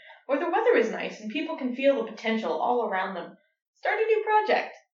completion? Or the weather is nice and people can feel the potential all around them. Start a new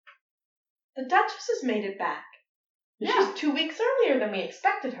project. The Duchess has made it back. Yeah. She's 2 weeks earlier than we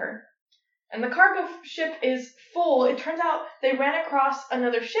expected her. And the cargo ship is full. It turns out they ran across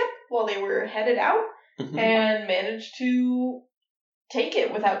another ship while they were headed out and managed to take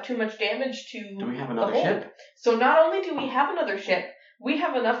it without too much damage to Do we have another the hull. ship? So not only do we have another ship, we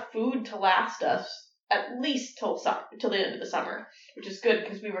have enough food to last us at least till the end of the summer, which is good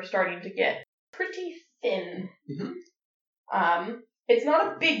because we were starting to get pretty thin. It's not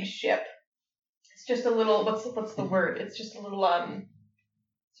a big ship. It's just a little, what's the word? It's just a little,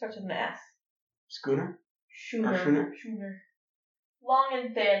 starts with an S. Schooner? Schooner. Long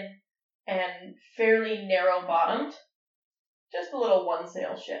and thin and fairly narrow bottomed. Just a little one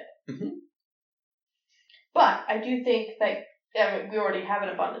sail ship. But I do think that, we already have an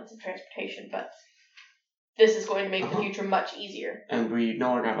abundance of transportation, but this is going to make the future much easier. And we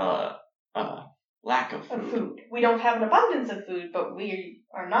no longer have a lack of food. We don't have an abundance of food, but we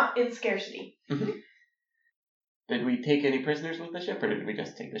are not in scarcity. Did we take any prisoners with the ship, or did we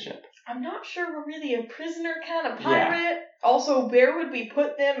just take the ship? I'm not sure we're really a prisoner kind of pirate. Yeah. Also, where would we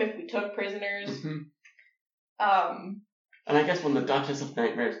put them if we took prisoners? And I guess when the Duchess of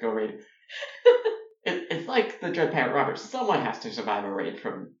Nightmares go raid, it's like the Dread Pirate Roberts. Someone has to survive a raid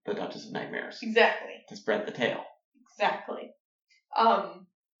from the Duchess of Nightmares. Exactly. To spread the tale. Exactly.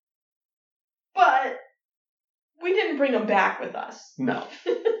 But we didn't bring them back with us. No.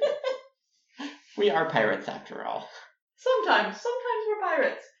 We are pirates after all. Sometimes we're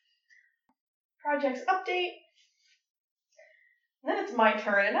pirates. Projects update. Then it's my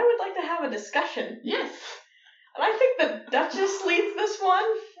turn, and I would like to have a discussion. Yes. And I think the Duchess leads this one.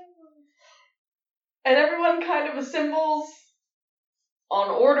 And everyone kind of assembles on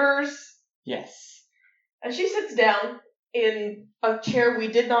orders. Yes. And she sits down in a chair we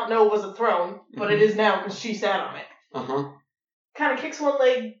did not know was a throne, but it is now because she sat on it. Kind of kicks one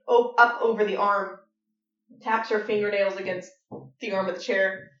leg up over the arm, taps her fingernails against the arm of the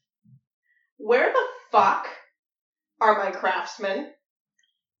chair. Where the fuck are my craftsmen?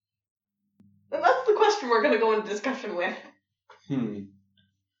 And that's the question we're going to go into discussion with.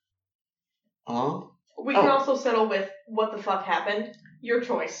 We can also settle with what the fuck happened. Your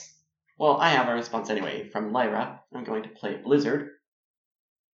choice. Well, I have a response anyway from Lyra. I'm going to play Blizzard.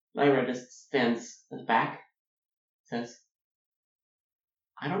 Lyra just stands at the back, says,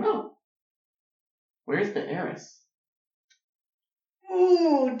 I don't know. Where's the heiress?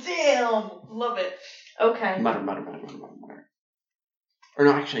 Ooh, damn! Love it. Okay. Mutter. Or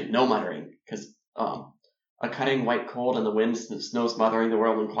no, actually, no muttering, because a cutting white cold and the wind, the snow smothering the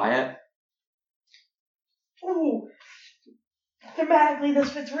world in quiet. Ooh. Thematically,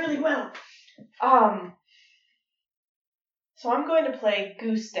 this fits really well. So I'm going to play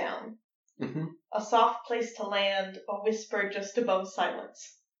Goose Down. Mm-hmm. A soft place to land, a whisper just above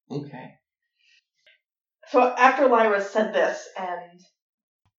silence. Okay. So after Lyra said this, and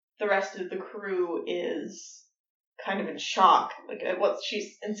the rest of the crew is kind of in shock, like at what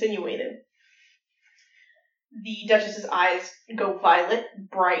she's insinuated, the Duchess's eyes go violet,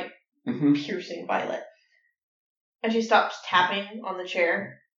 bright, piercing violet. And she stops tapping on the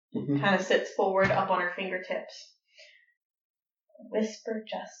chair, kind of sits forward up on her fingertips. A whisper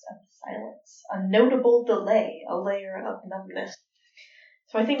just of silence, a notable delay, a layer of numbness.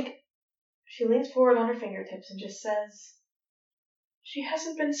 So I think she leans forward on her fingertips and just says, she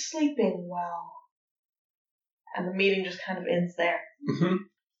hasn't been sleeping well. And the meeting just kind of ends there. Mm-hmm.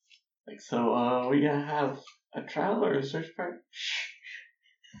 Like, so, we gonna have a trial or a search party? Shh.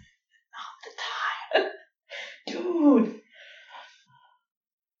 Not the time. Dude.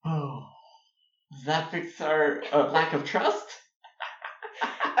 Oh. Does that fix our lack of trust?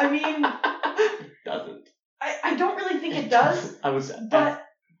 I mean... It doesn't. I don't really think it does. But...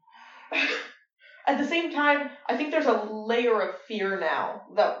 At the same time, I think there's a layer of fear now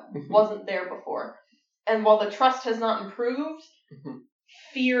that wasn't there before. And while the trust has not improved,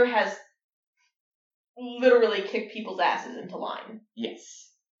 fear has literally kicked people's asses into line. Yes.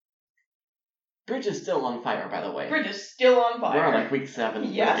 Bridge is still on fire, by the way. Bridge is still on fire. We're on like week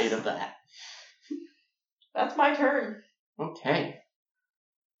 7 yes. or 8 of that. That's my turn. Okay.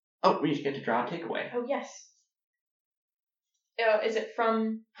 Oh, we each get to draw a takeaway. Oh, yes. Is it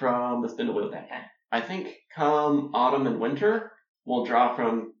from... From the Spindle Wheel deck. Okay. I think come autumn and winter, we'll draw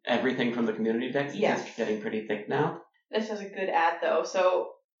from everything from the community decks. Yes. It's getting pretty thick now. This is a good ad, though.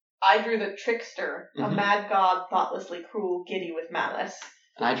 So, I drew the Trickster, a mad god, thoughtlessly cruel, giddy with malice.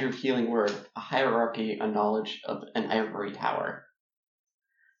 And I drew Healing Word, a hierarchy, a knowledge of an ivory tower.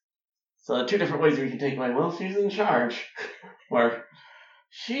 So the 2 different ways we can take away, well, she's in charge. Or,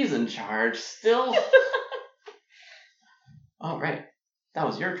 she's in charge still. All right. That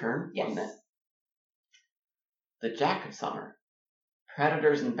was your turn, yes. wasn't it? The Jack of Summer.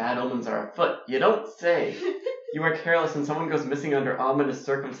 Predators and bad omens are afoot. You don't say. You are careless and someone goes missing under ominous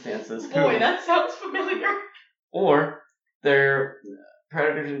circumstances. Boy, that sounds familiar. Or, their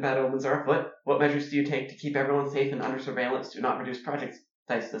predators and bad omens are afoot. What measures do you take to keep everyone safe and under surveillance? Do not reduce project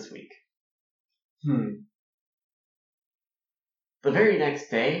dice this week. The very next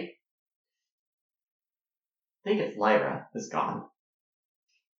day, I think it's Lyra is gone.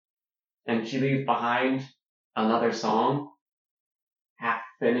 And she leaves behind another song, half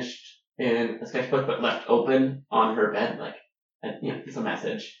finished in a sketchbook, but left open on her bed, like, it's a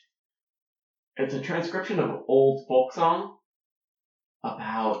message. It's a transcription of an old folk song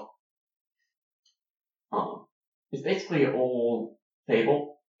about, it's basically an old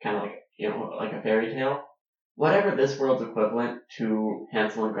fable, kind of like, like a fairy tale. Whatever this world's equivalent to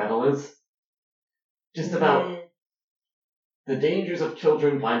Hansel and Gretel is. Just about the dangers of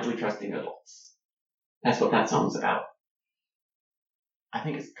children blindly trusting adults. That's what that song's about. I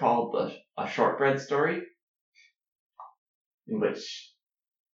think it's called A Shortbread Story. In which,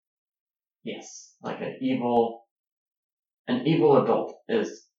 yes, like an evil adult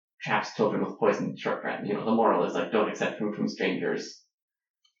traps children with poisoned shortbread. The moral is like, don't accept food from strangers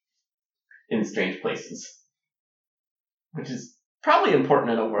in strange places. Which is probably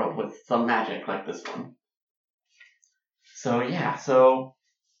important in a world with some magic like this one. So yeah,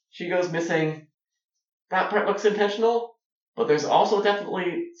 she goes missing. That part looks intentional, but there's also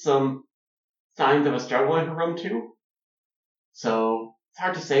definitely some signs of a struggle in her room too. So it's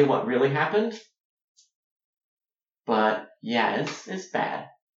hard to say what really happened. But yeah, it's bad.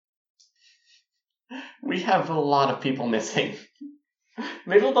 We have a lot of people missing.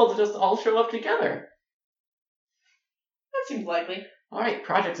 Maybe they'll just all show up together. That seems likely. Alright,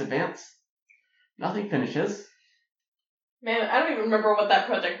 projects advance. Nothing finishes. Man, I don't even remember what that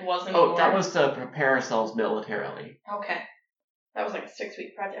project was anymore. Oh, that was to prepare ourselves militarily. Okay. That was like a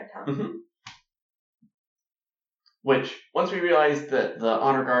 6-week project, huh? Mm-hmm. Which, once we realized that the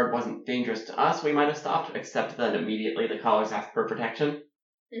honor guard wasn't dangerous to us, we might have stopped, except then immediately the callers asked for protection.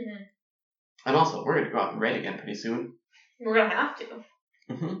 Mm-hmm. And also, we're going to go out and raid again pretty soon. We're going to have to.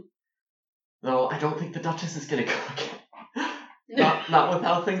 Mm-hmm. Though I don't think the Duchess is gonna go again. Not with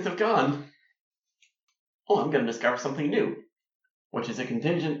how things have gone. Oh, I'm gonna discover something new. Which is a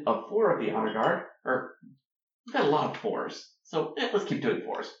contingent of 4 of the honor guard. We've got a lot of 4s. So let's keep doing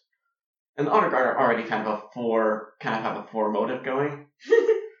 4s. And the honor guard are already kind of have a 4 motive going.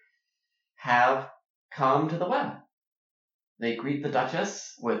 Have come to the web. They greet the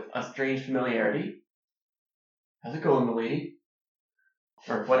Duchess with a strange familiarity. How's it going, milady?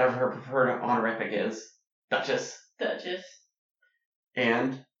 Or whatever her preferred honorific is. Duchess.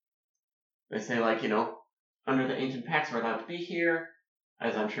 And they say, like, under the ancient pacts, we're allowed to be here.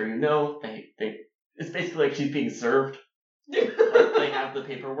 As I'm sure you know, it's basically like she's being served. Like, they have the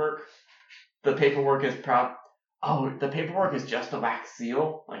paperwork. The paperwork is just a wax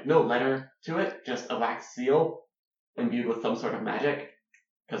seal. Like, no letter to it, just a wax seal imbued with some sort of magic.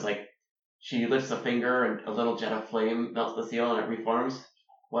 Because, like, she lifts a finger and a little jet of flame melts the seal and it reforms.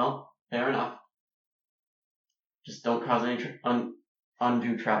 Well, fair enough. Just don't cause any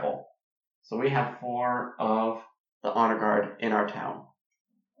undue trouble. So we have 4 of the honor guard in our town.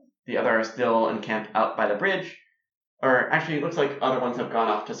 The other are still encamped out by the bridge. Or actually, it looks like other ones have gone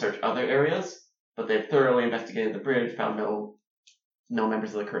off to search other areas. But they've thoroughly investigated the bridge, found no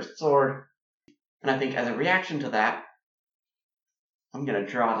members of the Cursed Sword. And I think as a reaction to that, I'm going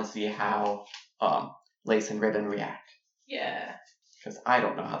to draw to see how Lace and Ribbon react. Yeah. Because I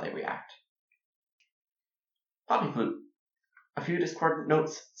don't know how they react. Poppy Flute. A few discordant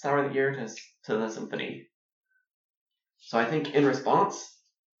notes sour the ear to the symphony. So I think in response,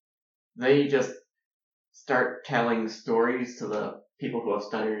 they just start telling stories to the people who have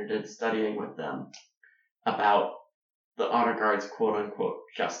studying with them about the honor guard's quote-unquote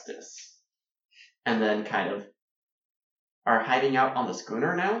justice. And then kind of are hiding out on the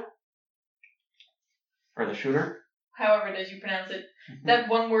schooner now? Or the schooner? However it is you pronounce it. Mm-hmm. That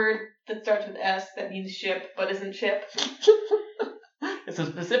one word that starts with S that means ship, but isn't ship. It's a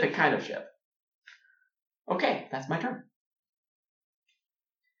specific kind of ship. Okay, that's my turn.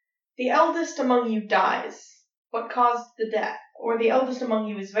 The eldest among you dies. What caused the death? Or the eldest among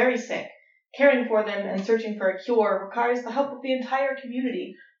you is very sick. Caring for them and searching for a cure requires the help of the entire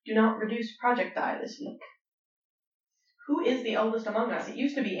community. Do not reduce Project Die this week. Who is the eldest among us? It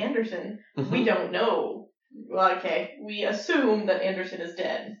used to be Anderson. Mm-hmm. We don't know. Well, okay, we assume that Anderson is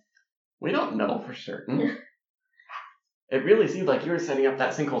dead. We don't know for certain. It really seems like you were setting up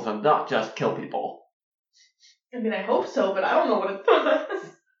that sinkhole to not just kill people. I mean, I hope so, but I don't know what it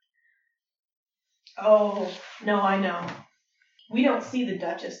does. Oh, no, I know. We don't see the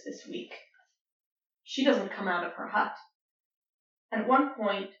Duchess this week. She doesn't come out of her hut. At one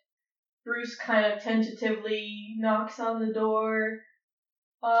point, Bruce kind of tentatively knocks on the door.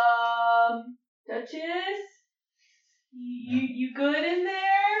 Duchess? You good in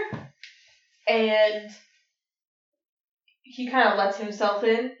there? And he kind of lets himself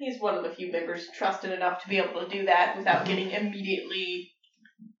in. He's one of the few members trusted enough to be able to do that without getting immediately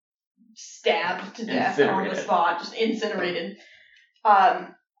stabbed to death on the spot, just incinerated.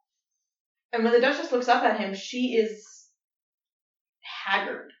 And when the Duchess looks up at him, she is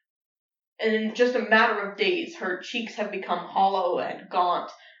haggard. And in just a matter of days, her cheeks have become hollow and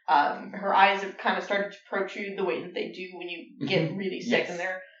gaunt. Her eyes have kind of started to protrude the way that they do when you get really sick. Yes. And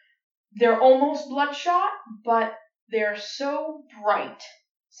they're almost bloodshot, but they're so bright,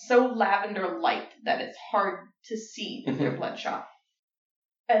 so lavender light that it's hard to see that they're bloodshot.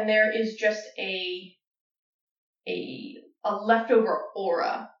 And there is just a leftover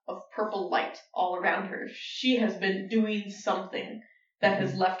aura of purple light all around her. She has been doing something that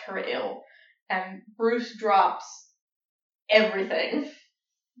has left her ill. And Bruce drops everything.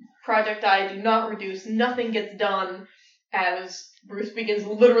 Project I do not reduce. Nothing gets done as Bruce begins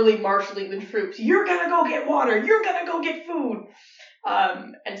literally marshalling the troops. You're gonna go get water. You're gonna go get food.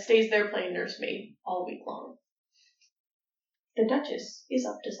 And stays there playing nursemaid all week long. The Duchess is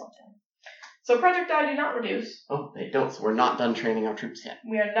up to something. So Project I do not reduce. Oh, they don't. So we're not done training our troops yet.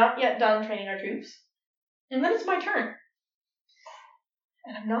 We are not yet done training our troops. And then it's my turn.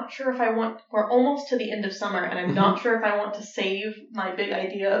 And I'm not sure if we're almost to the end of summer, and I'm not sure if I want to save my big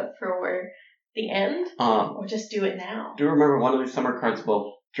idea for the end, or just do it now. Do remember one of these summer cards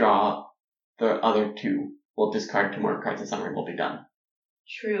will draw the other 2. We'll discard 2 more cards in summer and we'll be done.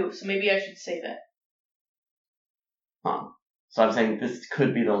 True, so maybe I should save it. So I'm saying this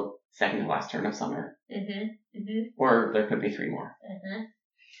could be the second to last turn of summer. Or there could be 3 more.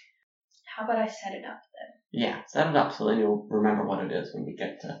 How about I set it up then? Yeah, set it up so then you'll remember what it is when we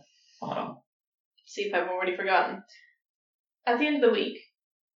get to autumn. See if I've already forgotten. At the end of the week,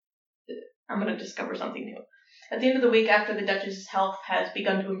 I'm going to discover something new. At the end of the week, after the Duchess's health has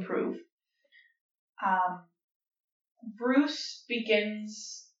begun to improve, Bruce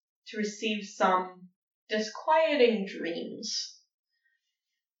begins to receive some disquieting dreams.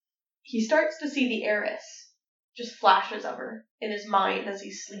 He starts to see the heiress, just flashes of her in his mind as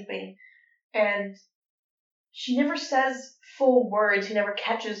he's sleeping, and she never says full words, he never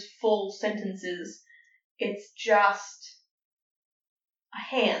catches full sentences. It's just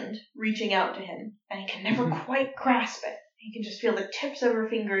a hand reaching out to him, and he can never quite grasp it. He can just feel the tips of her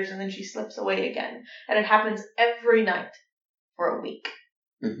fingers, and then she slips away again. And it happens every night for a week.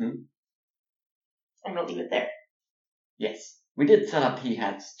 Mm-hmm. I'm going to leave it there. Yes. We did set up he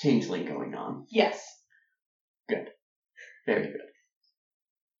has changeling going on. Yes. Good. Very good.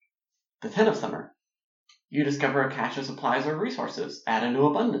 The 10th of summer. You discover a cache of supplies or resources. Add a new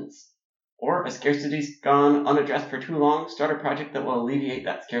abundance. Or, a scarcity's gone unaddressed for too long, start a project that will alleviate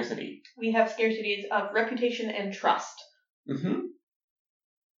that scarcity. We have scarcities of reputation and trust. Mm-hmm.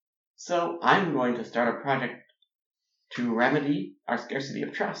 So, I'm going to start a project to remedy our scarcity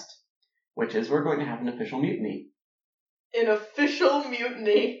of trust, which is we're going to have an official mutiny. An official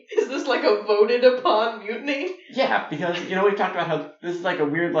mutiny? Is this like a voted upon mutiny? Yeah, because, we've talked about how this is like a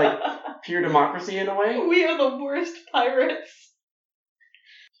weird, pure democracy in a way. We are the worst pirates.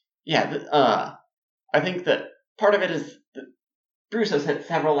 Yeah, I think that part of it is that Bruce has hit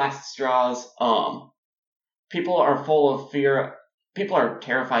several last straws. People are full of fear. People are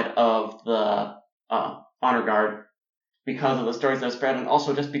terrified of the honor guard because of the stories that have spread, and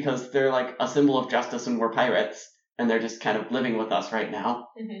also just because they're like a symbol of justice and we're pirates, and they're just kind of living with us right now.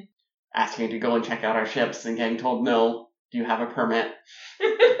 Mm-hmm. Asking to go and check out our ships and getting told, no, do you have a permit?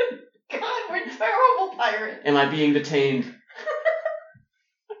 God, we're terrible pirates. Am I being detained?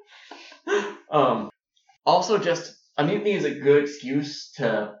 Also, just a mutiny is a good excuse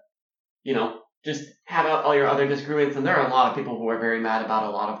to, just have out all your other disagreements, and there are a lot of people who are very mad about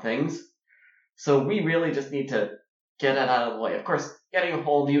a lot of things. So we really just need to get it out of the way. Of course, getting a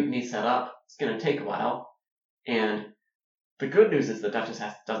whole mutiny set up is going to take a while, and the good news is the Duchess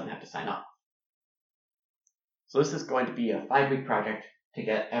doesn't have to sign up. So this is going to be a 5-week project to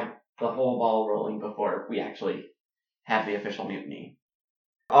get the whole ball rolling before we actually have the official mutiny.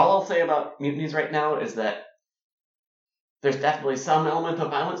 All I'll say about mutinies right now is that there's definitely some element of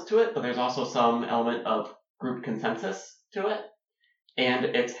violence to it, but there's also some element of group consensus to it. And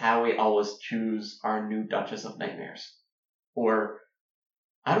it's how we always choose our new Duchess of Nightmares. Or,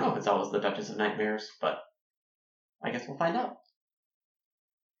 I don't know if it's always the Duchess of Nightmares, but I guess we'll find out.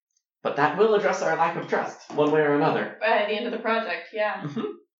 But that will address our lack of trust, one way or another. By the end of the project, yeah. Mm-hmm.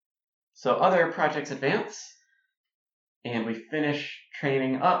 So other projects advance, and we finish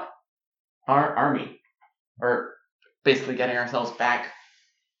training up our army. Or basically getting ourselves back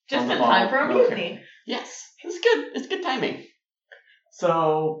just in time for a mutiny. Yes, it's good. It's good timing.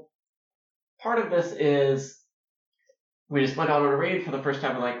 So part of this is we just went out on a raid for the first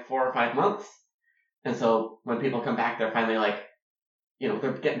time in 4 or 5 months. And so when people come back, they're finally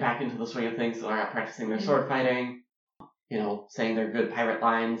they're getting back into the swing of things. So they're out practicing their sword fighting, saying their good pirate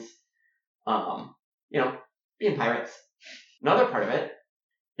lines, being pirates. Another part of it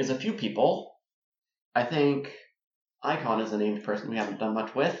is a few people, I think Icon is a named person we haven't done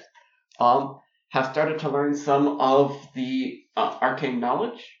much with, have started to learn some of the arcane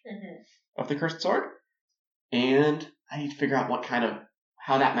knowledge of the Cursed Sword. And I need to figure out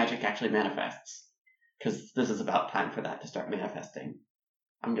how that magic actually manifests. Because this is about time for that to start manifesting.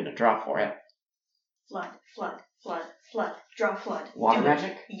 I'm going to draw for it. Flood, flood, flood, flood. Draw flood. Water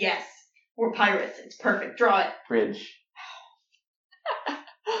magic? Yes. We're pirates. It's perfect. Draw it. Bridge.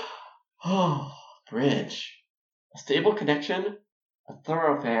 Oh, bridge. A stable connection, a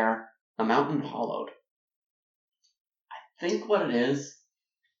thoroughfare, a mountain hollowed. I think what it is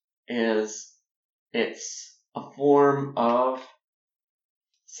it's a form of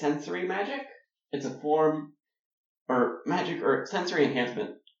sensory magic. It's a form, or magic, or sensory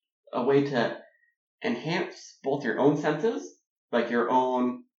enhancement. A way to enhance both your own senses, like your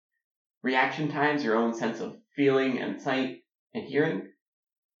own reaction times, your own sense of feeling and sight and hearing.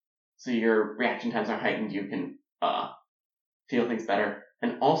 So your reaction times are heightened, you can feel things better.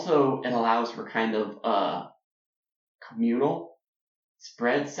 And also it allows for kind of communal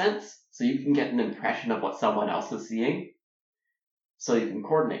spread sense, so you can get an impression of what someone else is seeing, so you can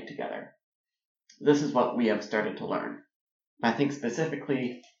coordinate together. This is what we have started to learn. I think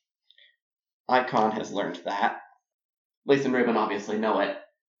specifically Icon has learned that. Lace and Ribbon obviously know it,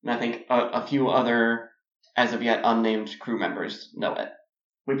 and I think a few other, as of yet unnamed crew members know it.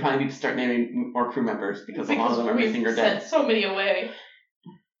 We probably need to start naming more crew members because a lot of them are missing or dead. Sent so many away.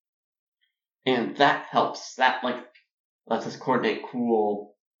 And that helps. That lets us coordinate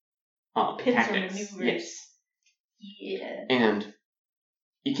cool pincer tactics. maneuvers. Yes. Yeah. And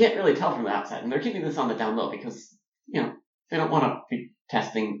you can't really tell from the outside. And they're keeping this on the down low because, they don't want to be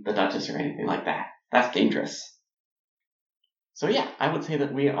testing the Duchess or anything like that. That's dangerous. So yeah, I would say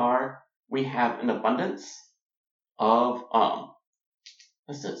that we have an abundance of,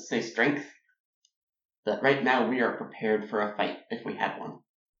 let's just say strength. That right now we are prepared for a fight if we had one.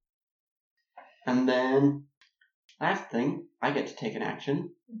 And then, last thing, I get to take an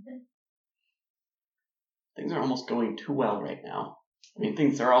action. Mm-hmm. Things are almost going too well right now. I mean,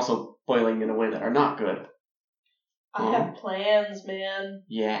 things are also boiling in a way that are not good. I have plans, man.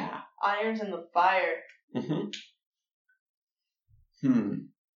 Yeah. Iron's in the fire. I feel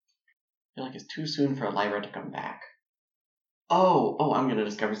like it's too soon for Lyra to come back. Oh, I'm going to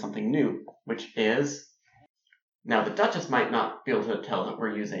discover something new, which is... Now, the Duchess might not be able to tell that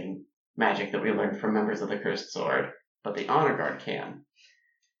we're using magic that we learned from members of the Cursed Sword, but the Honor Guard can.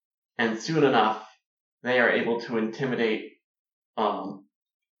 And soon enough, they are able to intimidate,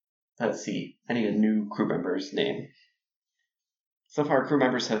 let's see, I need a new crew member's name. So far, crew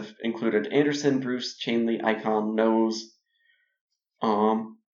members have included Anderson, Bruce, Chainley, Icon, Nose,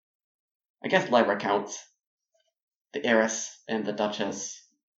 I guess Lyra counts, the Heiress, and the Duchess.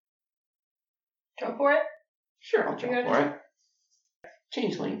 Go for it? Sure, I'll jump for it.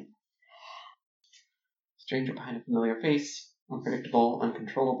 Changeling. Stranger behind a familiar face, unpredictable,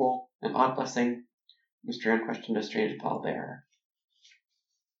 uncontrollable, an odd blessing, Mr. Unquestioned, a strange pallbearer.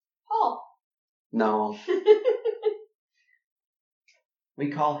 Paul. No. We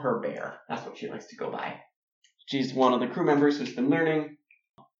call her Bear. That's what she likes to go by. She's one of the crew members who's been learning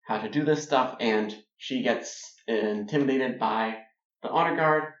how to do this stuff, and she gets intimidated by the Honor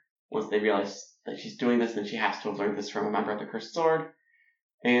Guard. Once they realize that she's doing this, then she has to have learned this from a member of the Cursed Sword.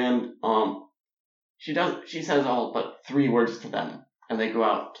 And she says all but 3 words to them, and they go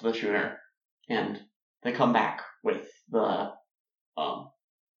out to the schooner, and they come back with the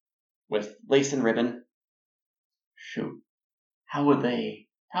with lace and ribbon. Shoot. How would they...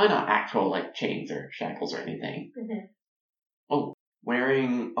 Probably not actual, like, chains or shackles or anything. Mm-hmm. Oh,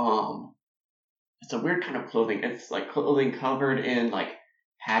 wearing, it's a weird kind of clothing. It's, like, clothing covered in, like,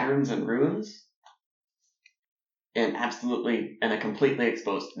 patterns and runes. And a completely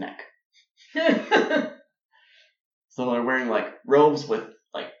exposed neck. So they're wearing, like, robes with,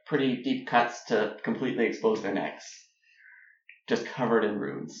 like, pretty deep cuts to completely expose their necks. Just covered in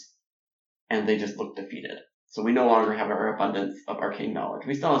runes. And they just look defeated. So we no longer have our abundance of arcane knowledge.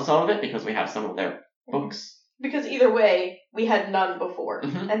 We still have some of it because we have some of their books. Because either way, we had none before,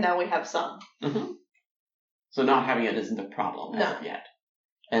 Mm-hmm. and now we have some. Mm-hmm. So not having it isn't a problem No. as of yet.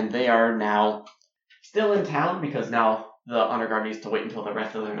 And they are now still in town because now the Honor Guard needs to wait until the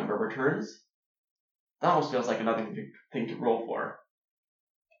rest of their number returns. That almost feels like another thing to roll for.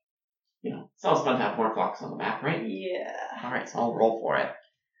 It's always fun to have more clocks on the map, right? Yeah. Alright, so I'll roll for it.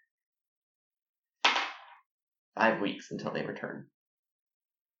 5 weeks until they return.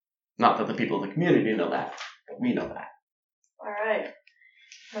 Not that the people of the community know that, but we know that. Alright.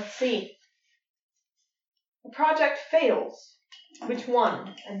 Let's see. The project fails. Which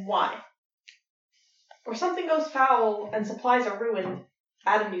one and why? Or something goes foul and supplies are ruined,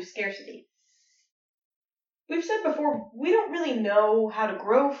 add a new scarcity. We've said before, we don't really know how to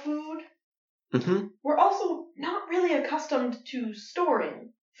grow food. Mm-hmm. We're also not really accustomed to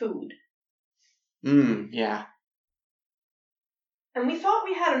storing food. Yeah. And we thought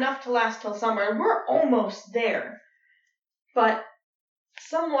we had enough to last till summer, and we're almost there. But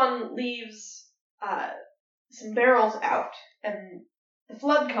someone leaves some barrels out, and the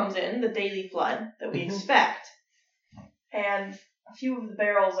flood comes in, the daily flood that we expect, and a few of the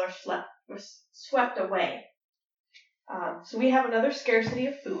barrels are swept away. So we have another scarcity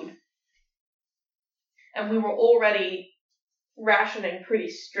of food, and we were already rationing pretty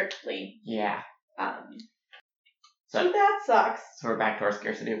strictly. Yeah. So that sucks. So we're back to our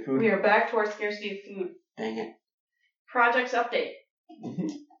scarcity of food? We are back to our scarcity of food. Dang it. Projects update. Mm-hmm.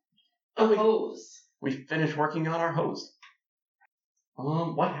 Hose. We finished working on our hose.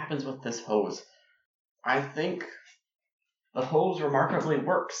 What happens with this hose? I think the hose remarkably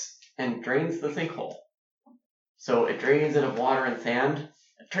works and drains the sinkhole. So it drains it of water and sand.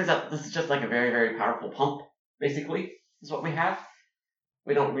 It turns out this is just like a very, very powerful pump, basically, is what we have.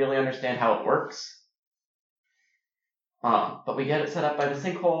 We don't really understand how it works. But we get it set up by the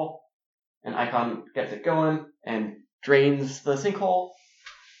sinkhole, and Icon gets it going and drains the sinkhole,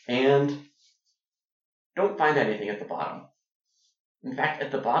 and don't find anything at the bottom. In fact,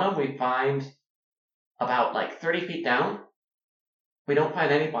 at the bottom we find about 30 feet down. We don't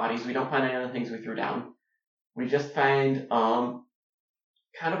find any bodies, we don't find any other things we threw down. We just find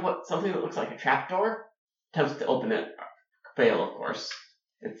kind of something that looks like a trapdoor. Attempts to open it. Fail, of course.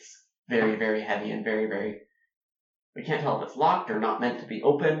 It's very, very heavy and very, very... We can't tell if it's locked or not meant to be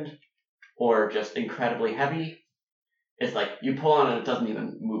opened, or just incredibly heavy. It's like, you pull on it, it doesn't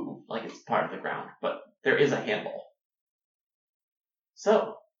even move, like it's part of the ground, but there is a handle.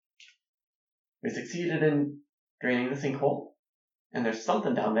 So, we succeeded in draining the sinkhole, and there's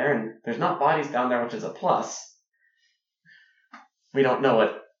something down there, and there's not bodies down there, which is a plus. We don't know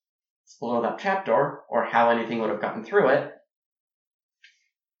what's below that trapdoor, or how anything would have gotten through it.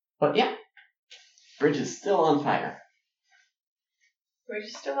 But yeah, bridge is still on fire. Bridge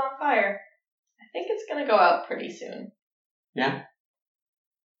is still on fire. I think it's gonna go out pretty soon. Yeah?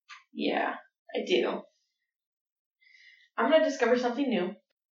 Yeah, I do. I'm gonna discover something new.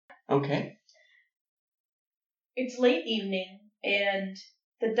 Okay. It's late evening, and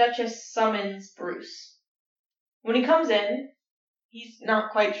the Duchess summons Bruce. When he comes in, he's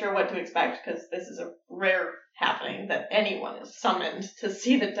not quite sure what to expect, because this is a rare happening that anyone is summoned to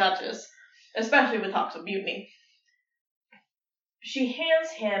see the Duchess, especially with talks of mutiny. She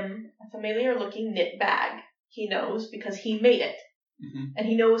hands him a familiar-looking knit bag. He knows because he made it, and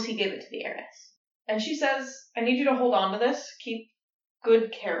he knows he gave it to the heiress. And she says, I need you to hold on to this. Keep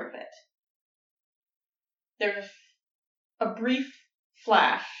good care of it. There's a brief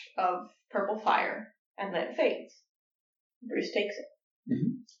flash of purple fire, and then it fades. Bruce takes it.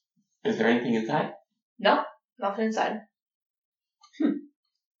 Is there anything inside? No, nothing inside.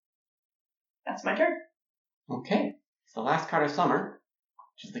 That's my turn. Okay. It's the last card of summer,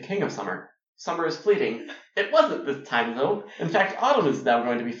 which is the king of summer. Summer is fleeting. It wasn't this time, though. In fact, autumn is now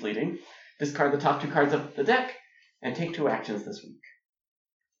going to be fleeting. Discard the top 2 cards of the deck, and take 2 actions this week.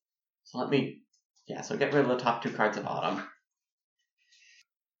 So so get rid of the top 2 cards of autumn.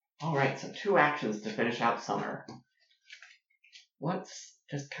 Alright, so 2 actions to finish out summer. What's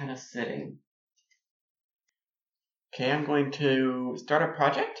just kind of sitting? Okay, I'm going to start a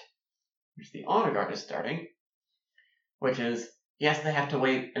project, which the Honor Guard is starting, which is, yes, they have to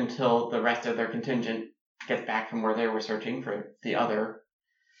wait until the rest of their contingent gets back from where they were searching for the other,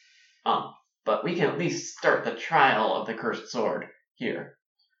 but we can at least start the trial of the Cursed Sword here.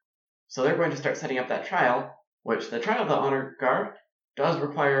 So they're going to start setting up that trial, which the trial of the Honor Guard does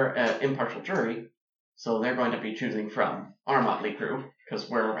require an impartial jury, so they're going to be choosing from our motley crew, because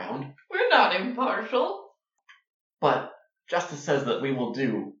we're around. We're not impartial. But justice says that we will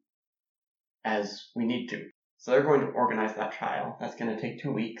do as we need to. So they're going to organize that trial. That's going to take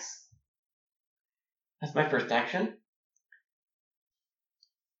 2 weeks. That's my first action.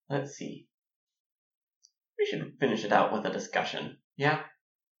 Let's see. We should finish it out with a discussion. Yeah?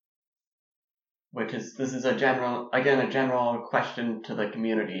 This is a general question to the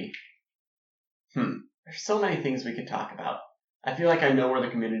community. There's so many things we could talk about. I feel like I know where the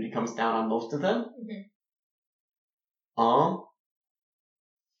community comes down on most of them.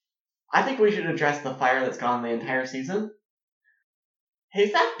 I think we should address the fire that's gone the entire season. Hey,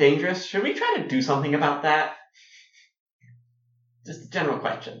 is that dangerous? Should we try to do something about that? Just a general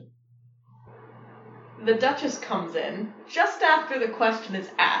question. The Duchess comes in just after the question is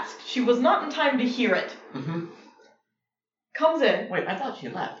asked. She was not in time to hear it. Comes in. Wait, I thought she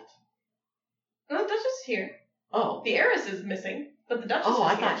left. No, the Duchess is here. Oh. The heiress is missing, but the Duchess is here. Oh,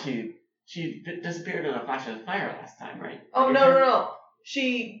 I thought she disappeared in a flash of fire last time, right? Oh, no.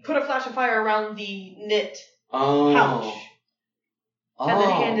 She put a flash of fire around the knit pouch. And then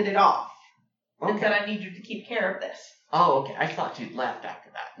handed it off. And said, I need you to keep care of this. Oh, okay. I thought she'd left after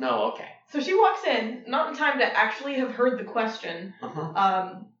that. No, okay. So she walks in, not in time to actually have heard the question.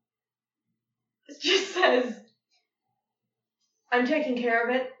 It just says, I'm taking care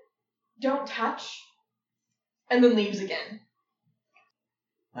of it. Don't touch. And then leaves again.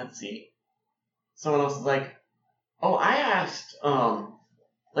 Let's see. Someone else is like, oh, I asked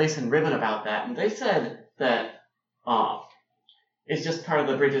Lace and Ribbon about that, and they said that it's just part of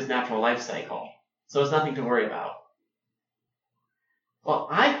the bridge's natural life cycle. So it's nothing to worry about. Well,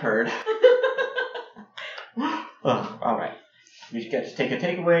 I've heard... alright. We should just take a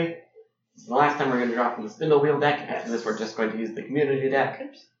takeaway. This is the last time we're going to drop from the spindle wheel deck. After this, we're just going to use the community deck.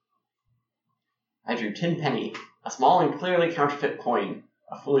 I drew Tin Penny, a small and clearly counterfeit coin.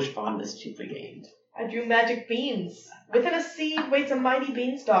 A foolish fondness cheaply gained. I drew Magic Beans. Within a seed waits a mighty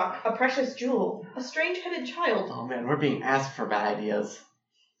beanstalk, a precious jewel, a strange-headed child. Oh man, we're being asked for bad ideas.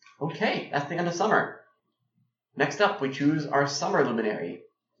 Okay, that's the end of summer. Next up, we choose our summer luminary.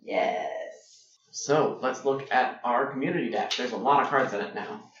 Yes. So, let's look at our community deck. There's a lot of cards in it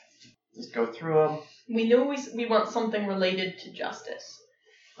now. Just go through them. We know we want something related to justice.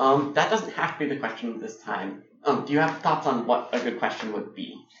 That doesn't have to be the question this time. Do you have thoughts on what a good question would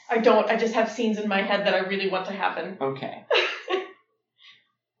be? I don't. I just have scenes in my head that I really want to happen. Okay.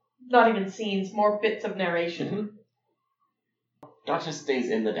 Not even scenes, more bits of narration. Mm-hmm. Duchess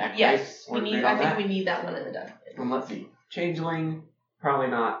stays in the deck, Yes, right? I think we need that one in the deck. And let's see. Changeling, probably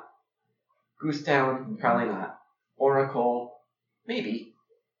not. Goose Down, probably not. Oracle, maybe.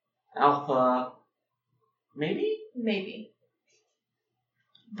 Alpha, maybe? Maybe.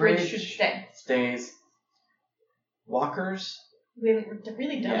 Bridge should stay. Stays. Walkers. We haven't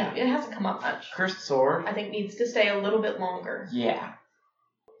really done it. It hasn't come up much. Cursed Sword. I think needs to stay a little bit longer. Yeah.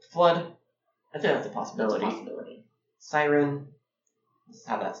 Flood. I'd say that's a possibility. Siren. Let's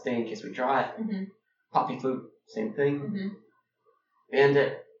have that stay in case we draw it. Mm-hmm. Poppy Flute, same thing. Mm-hmm.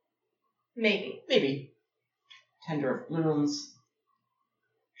 Bandit. Maybe. Tender of Blooms.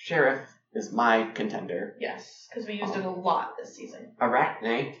 Sheriff is my contender. Yes, because we used it a lot this season.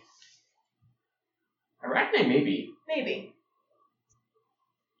 Arachne. Arachne, Maybe.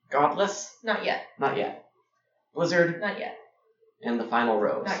 Godless. Not yet. Not yet. Blizzard. Not yet. And the final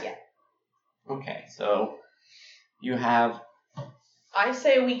rose. Not yet. Okay, so you have... I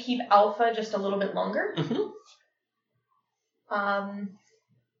say we keep Alpha just a little bit longer. Mm-hmm. Um,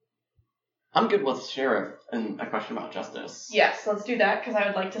 I'm good with Sheriff and a question about justice. Yes, let's do that, because I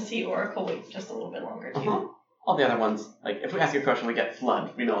would like to see Oracle wait just a little bit longer, too. Uh-huh. All the other ones, like, if we ask you a question, we get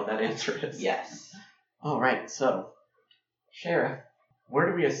Flood. We know what that answer is. Yes. Alright, so, Sheriff. Where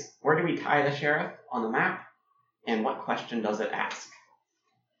do we tie the Sheriff on the map? And what question does it ask?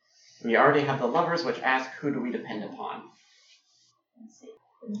 We already have the Lovers, which ask, who do we depend upon? Let's see.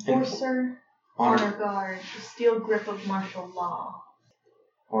 Enforcer, Honor Guard, the Steel Grip of Martial Law.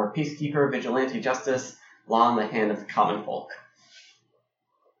 Or Peacekeeper, Vigilante Justice, Law in the Hand of the Common Folk.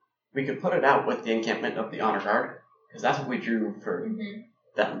 We could put it out with the encampment of the Honor Guard, because that's what we drew for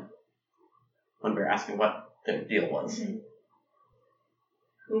them when we were asking what the deal was. Mm-hmm.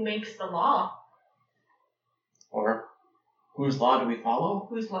 Who makes the law? Or whose law do we follow?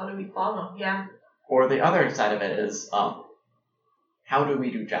 Whose law do we follow? Yeah. Or the other side of it is, how do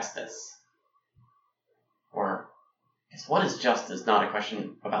we do justice? Or, I guess, what is justice? Not a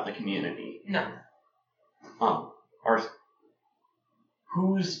question about the community. No. Or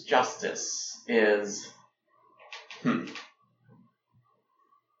whose justice is...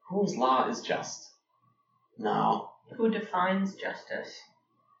 Whose law is just? No. Who defines justice?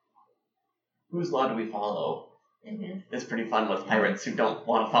 Whose law do we follow? Mm-hmm. It's pretty fun with pirates who don't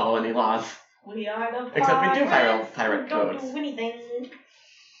want to follow any laws. We are the pirates. Except we do pirate don't codes. do anything.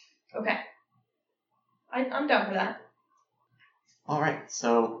 Okay. I'm down for that. Alright,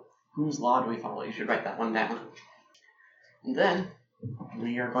 so whose law do we follow? You should write that one down. And then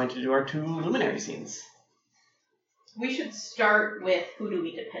we are going to do our 2 luminary scenes. We should start with who do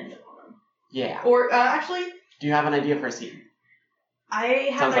we depend upon. Yeah. Or, actually... Do you have an idea for a scene? I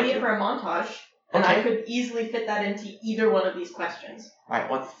have Sounds an idea like for a montage, and Okay. I could easily fit that into either one of these questions. Alright,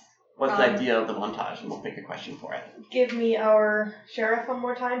 what's the idea of the montage? And we'll pick a question for it. Give me our sheriff one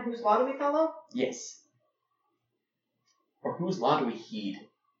more time. Whose law do we follow? Yes. Or whose law do we heed?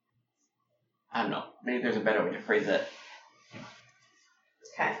 I don't know. Maybe there's a better way to phrase it.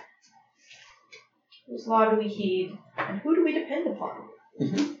 Okay. Whose law do we heed, and who do we depend upon?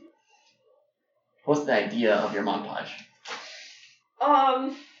 Mm-hmm. What's the idea of your montage?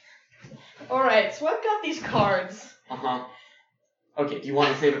 Alright, so I've got these cards. Uh-huh. Okay, do you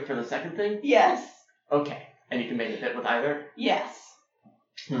want to save it for the second thing? Yes. Okay. And you can make it fit with either? Yes.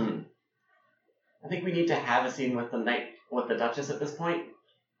 I think we need to have a scene with the Duchess at this point.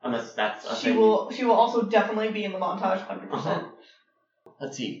 Unless that's a She thing. will also definitely be in the montage, 100%. Uh-huh.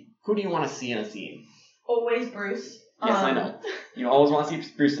 Let's see. Who do you want to see in a scene? Always Bruce. Yes, I know. You always want to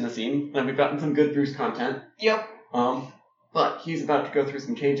see Bruce in a scene, and we've gotten some good Bruce content. Yep. But he's about to go through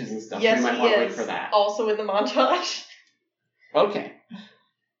some changes and stuff, Yes, so we might he want to is. wait for that. Also in the montage. Okay.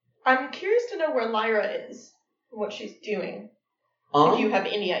 I'm curious to know where Lyra is, what she's doing. If you have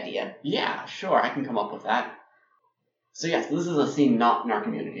any idea. Yeah, sure, I can come up with that. So yes, this is a scene not in our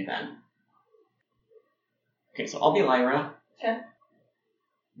community then. Okay, so I'll be Lyra. Okay.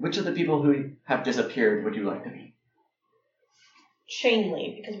 Which of the people who have disappeared would you like to be?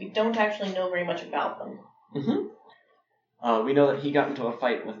 Chainley, because we don't actually know very much about them. Mm-hmm. We know that he got into a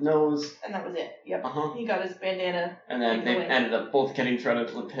fight with Nose. And that was it. Yep. Uh-huh. He got his bandana. And then they away. ended up both getting thrown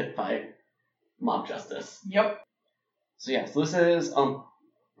into the pit by mob justice. Yep. So yes, this is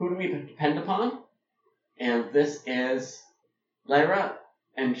who do we depend upon? And this is Lyra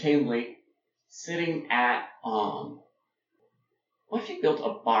and Chainley sitting at what if you built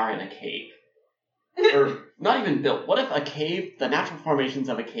a bar in a cave? Or not even built. What if a cave, the natural formations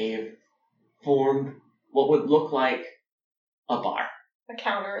of a cave, formed what would look like a bar. A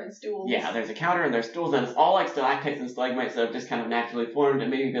counter and stools. Yeah, there's a counter and there's stools, and it's all like stalactites and stalagmites that have just kind of naturally formed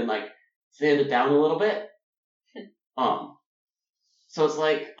and maybe been like sanded down a little bit. So it's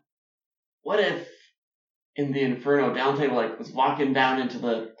like, what if in the Inferno, Dante like was walking down into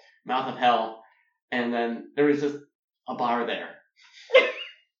the mouth of hell, and then there was just a bar there.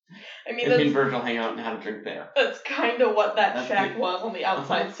 I mean, and me and Virgil hang out and have a drink there. That's kind of what that shack was on the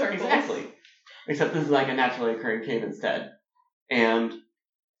outside circles. Exactly. Except this is like a naturally occurring cave instead. And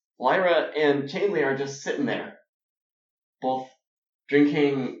Lyra and Chainley are just sitting there, both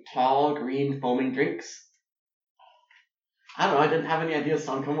drinking tall, green, foaming drinks. I don't know, I didn't have any ideas,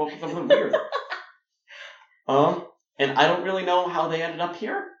 so I'm coming up with something weird. And I don't really know how they ended up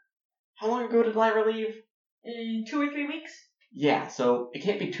here. How long ago did Lyra leave? 2 or 3 weeks. Yeah, so it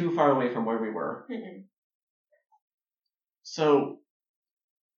can't be too far away from where we were. Mm-mm. So,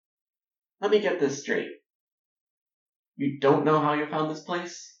 let me get this straight. You don't know how you found this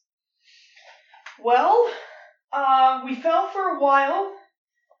place? Well, we fell for a while,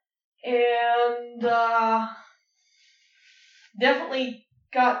 and, definitely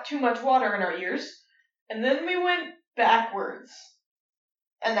got too much water in our ears, and then we went backwards,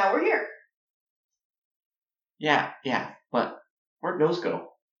 and now we're here. Yeah, but where'd Nose go?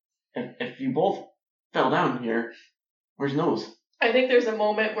 If you both fell down here, where's Nose? I think there's a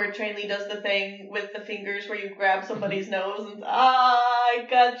moment where Chainley does the thing with the fingers where you grab somebody's nose and, I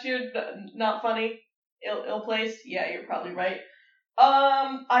got you, not funny, ill-placed. Yeah, you're probably right.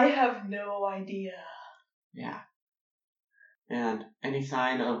 I have no idea. Yeah. And any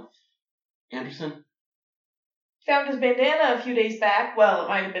sign of Anderson? Found his bandana a few days back. Well, it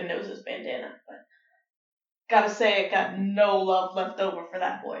might have been Nose's bandana, but gotta say, I got no love left over for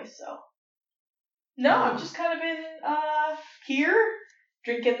that boy, so. No, I've just kind of been, here,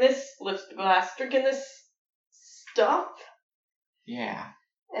 drinking this, lifts the glass, drinking this stuff. Yeah.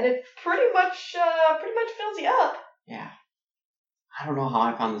 And it pretty much fills you up. Yeah. I don't know how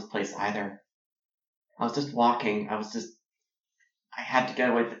I found this place either. I was just walking, I had to get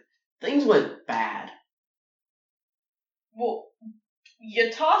away. Things went bad. Well,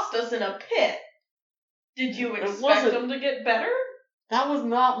 you tossed us in a pit. Did you expect them to get better? That was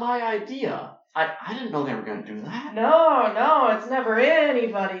not my idea. I didn't know they were going to do that. No, it's never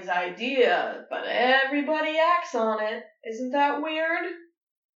anybody's idea, but everybody acts on it. Isn't that weird?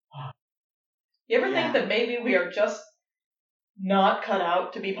 You ever think that maybe we are just not cut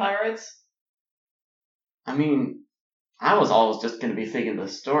out to be pirates? I mean, I was always just going to be thinking the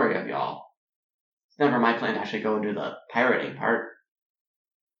story of y'all. It's never my plan to actually go and do the pirating part.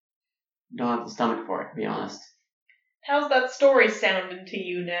 Don't have the stomach for it, to be honest. How's that story sounding to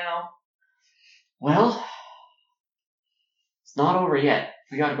you now? Well, it's not over yet.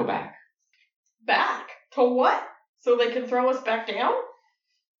 We gotta go back. Back? To what? So they can throw us back down?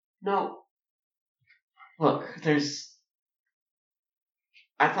 No. Look,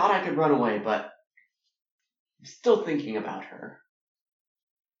 I thought I could run away, but I'm still thinking about her.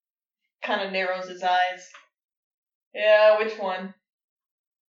 Kind of narrows his eyes. Yeah, which one?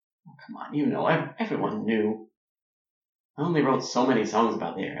 Oh, come on, you know, everyone knew. I only wrote so many songs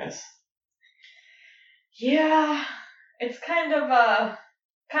about the heiress. Yeah, it's kind of a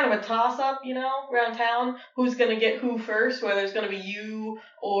toss-up, you know, around town. Who's gonna get who first, whether it's gonna be you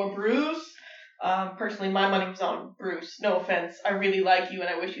or Bruce. Personally, my money was on Bruce. No offense. I really like you and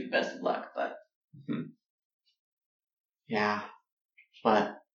I wish you the best of luck, but... Yeah,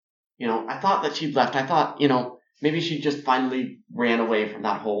 but, you know, I thought that she'd left. I thought, you know, maybe she just finally ran away from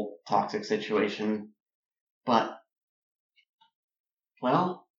that whole toxic situation. But,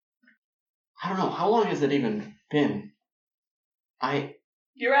 well, I don't know. How long has it even been?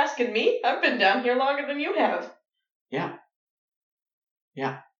 You're asking me? I've been down here longer than you have. Yeah.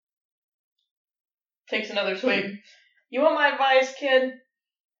 Takes another swig. You want my advice, kid?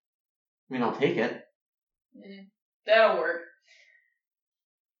 I mean, I'll take it. That'll work.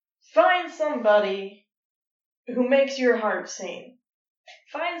 Find somebody who makes your heart sing.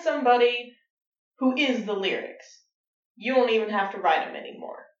 Find somebody who is the lyrics. You don't even have to write them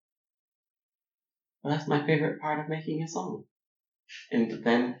anymore. Well, that's my favorite part of making a song. And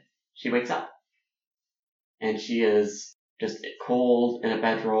then she wakes up. And she is just cold in a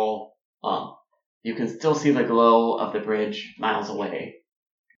bedroll. You can still see the glow of the bridge miles away.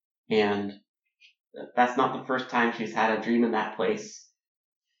 And that's not the first time she's had a dream in that place.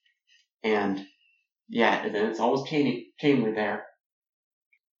 And yeah, and then it's always Chainley there.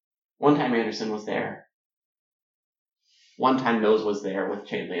 One time Anderson was there. One time Nose was there with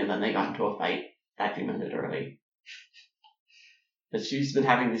Chainley, and then they got into a fight. That dream ended early. But she's been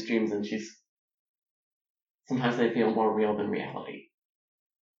having these dreams, and she's Sometimes they feel more real than reality.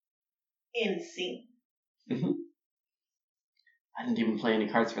 In scene. Mm-hmm. I didn't even play any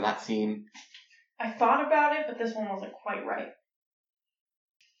cards for that scene. I thought about it, but this one wasn't quite right.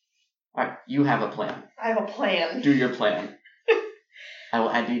 Alright, you have a plan. I have a plan. Do your plan. I will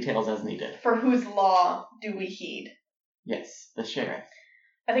add details as needed. For whose law do we heed? Yes, the sheriff.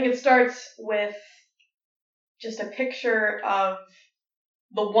 I think it starts with just a picture of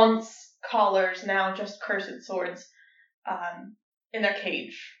the once collars, now just cursed swords, in their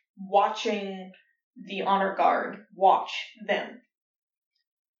cage, watching the honor guard watch them.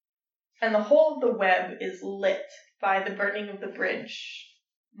 And the whole of the web is lit by the burning of the bridge,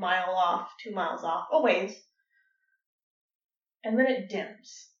 mile off, 2 miles off, a ways. And then it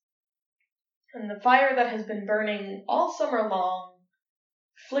dims. And the fire that has been burning all summer long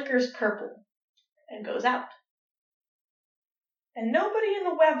flickers purple and goes out. And nobody in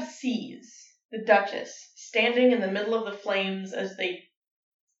the web sees the Duchess standing in the middle of the flames as they,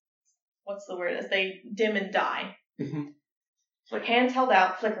 as they dim and die. Mm-hmm. Like hands held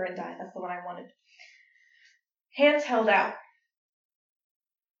out, flicker and die, that's the one I wanted. Hands held out.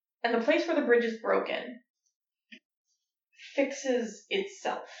 And the place where the bridge is broken fixes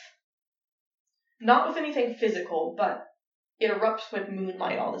itself. Not with anything physical, but it erupts with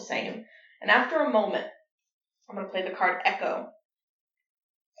moonlight all the same. And after a moment, I'm going to play the card Echo.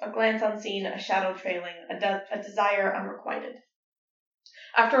 A glance unseen, a shadow trailing, a desire unrequited.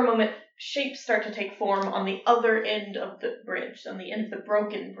 After a moment, shapes start to take form on the other end of the bridge, on the end of the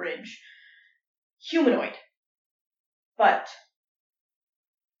broken bridge. Humanoid, but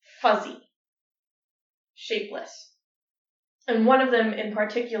fuzzy, shapeless. And one of them in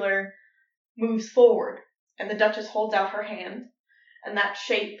particular moves forward, and the Duchess holds out her hand, and that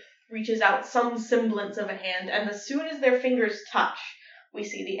shape reaches out some semblance of a hand, and as soon as their fingers touch, we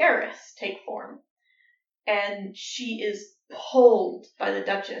see the heiress take form. And she is pulled by the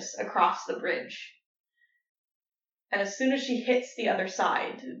Duchess across the bridge. And as soon as she hits the other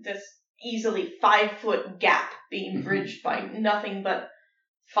side, this easily 5-foot gap being bridged by nothing but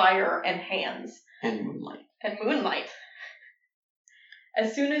fire and hands. And moonlight. And moonlight.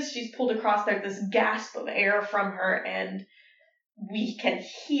 As soon as she's pulled across, there's this gasp of air from her, and we can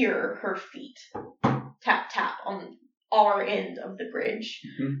hear her feet tap, tap on our end of the bridge,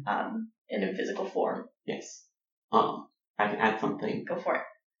 in a physical form. Yes. I can add something. Go for it.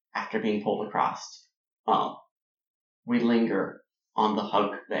 After being pulled across, we linger on the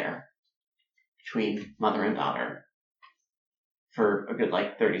hug there between mother and daughter for a good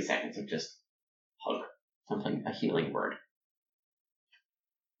 30 seconds of just hug, something, a healing word.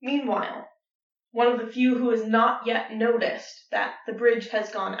 Meanwhile, one of the few who has not yet noticed that the bridge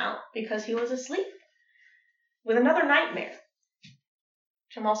has gone out because he was asleep, with another nightmare,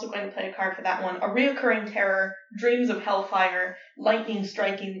 which I'm also going to play a card for that one, a reoccurring terror, dreams of hellfire, lightning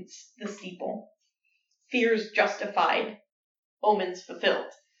striking the steeple, fears justified, omens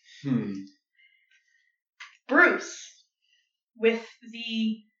fulfilled. Bruce, with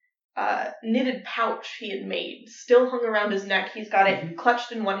the knitted pouch he had made still hung around his neck. He's got it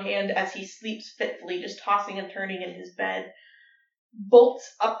clutched in one hand as he sleeps fitfully, just tossing and turning in his bed. Bolts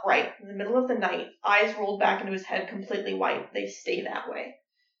upright in the middle of the night, eyes rolled back into his head, completely white. They stay that way.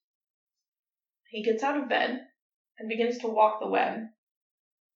 He gets out of bed and begins to walk the web.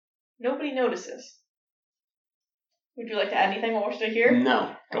 Nobody notices. Would you like to add anything while we're still here?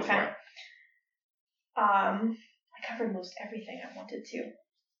 No, go for it. I covered most everything I wanted to.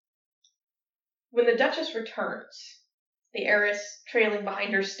 When the Duchess returns, the heiress trailing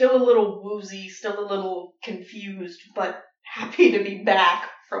behind her, still a little woozy, still a little confused, but happy to be back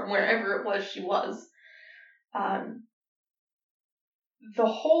from wherever it was she was. The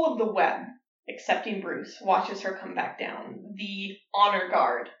whole of the web, excepting Bruce, watches her come back down. The honor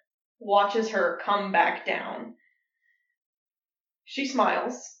guard watches her come back down. She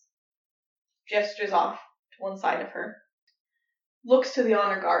smiles, gestures off to one side of her, looks to the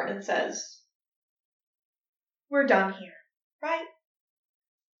honor guard and says, "We're done here, right?"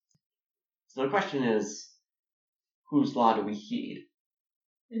 So the question is, whose law do we heed?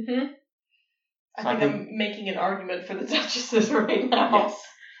 I think I'm making an argument for the Duchesses right now.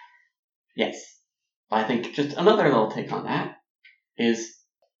 Yes. I think just another little take on that is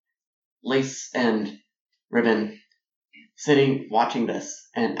Lace and Ribbon sitting watching this,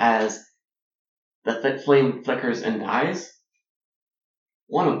 and as the flame flickers and dies,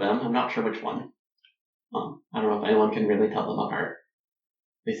 one of them, I'm not sure which one, I don't know if anyone can really tell them apart.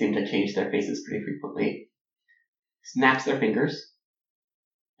 They seem to change their faces pretty frequently. Snaps their fingers,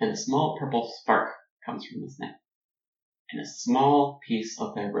 and a small purple spark comes from the snap, and a small piece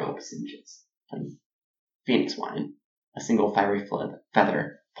of their robe singes. Phoenix Wine. A single fiery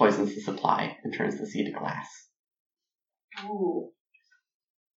feather poisons the supply and turns the sea to glass. Ooh.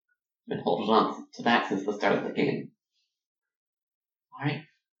 Been holding on to that since the start of the game. Alright,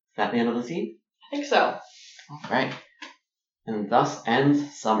 is that the end of the scene? I think so. Alright. And thus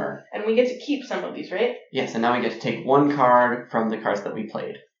ends summer. And we get to keep some of these, right? Yes, and now we get to take one card from the cards that we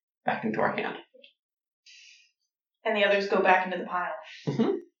played back into our hand. And the others go back into the pile.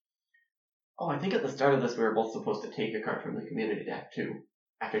 Mm-hmm. Oh, I think at the start of this we were both supposed to take a card from the community deck too,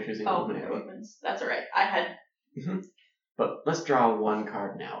 after choosing a Luminary. That's alright. I had... Mm-hmm. But let's draw one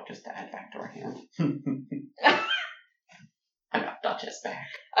card now, just to add back to our hand. I got Duchess back.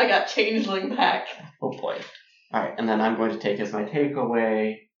 I got Changeling back. Oh boy. Alright, and then I'm going to take as my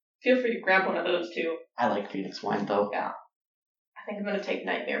takeaway... Feel free to grab one of those too. I like Phoenix Wine though. Yeah. I think I'm going to take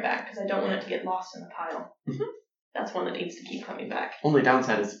Nightmare back, because I don't want it to get lost in the pile. Mm-hmm. That's one that needs to keep coming back. Only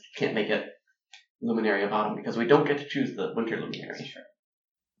downside is you can't make it Luminary bottom, because we don't get to choose the Winter Luminary. Sure.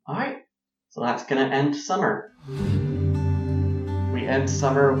 Alright, so that's going to end summer. We end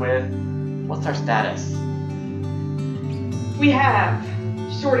summer with... What's our status? We have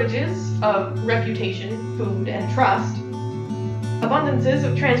shortages of reputation, food, and trust, abundances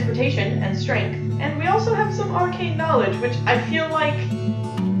of transportation and strength, and we also have some arcane knowledge, which I feel like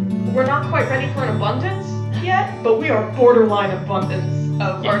we're not quite ready for an abundance yet, but we are borderline abundance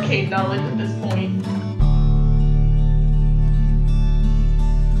of arcane knowledge at this point.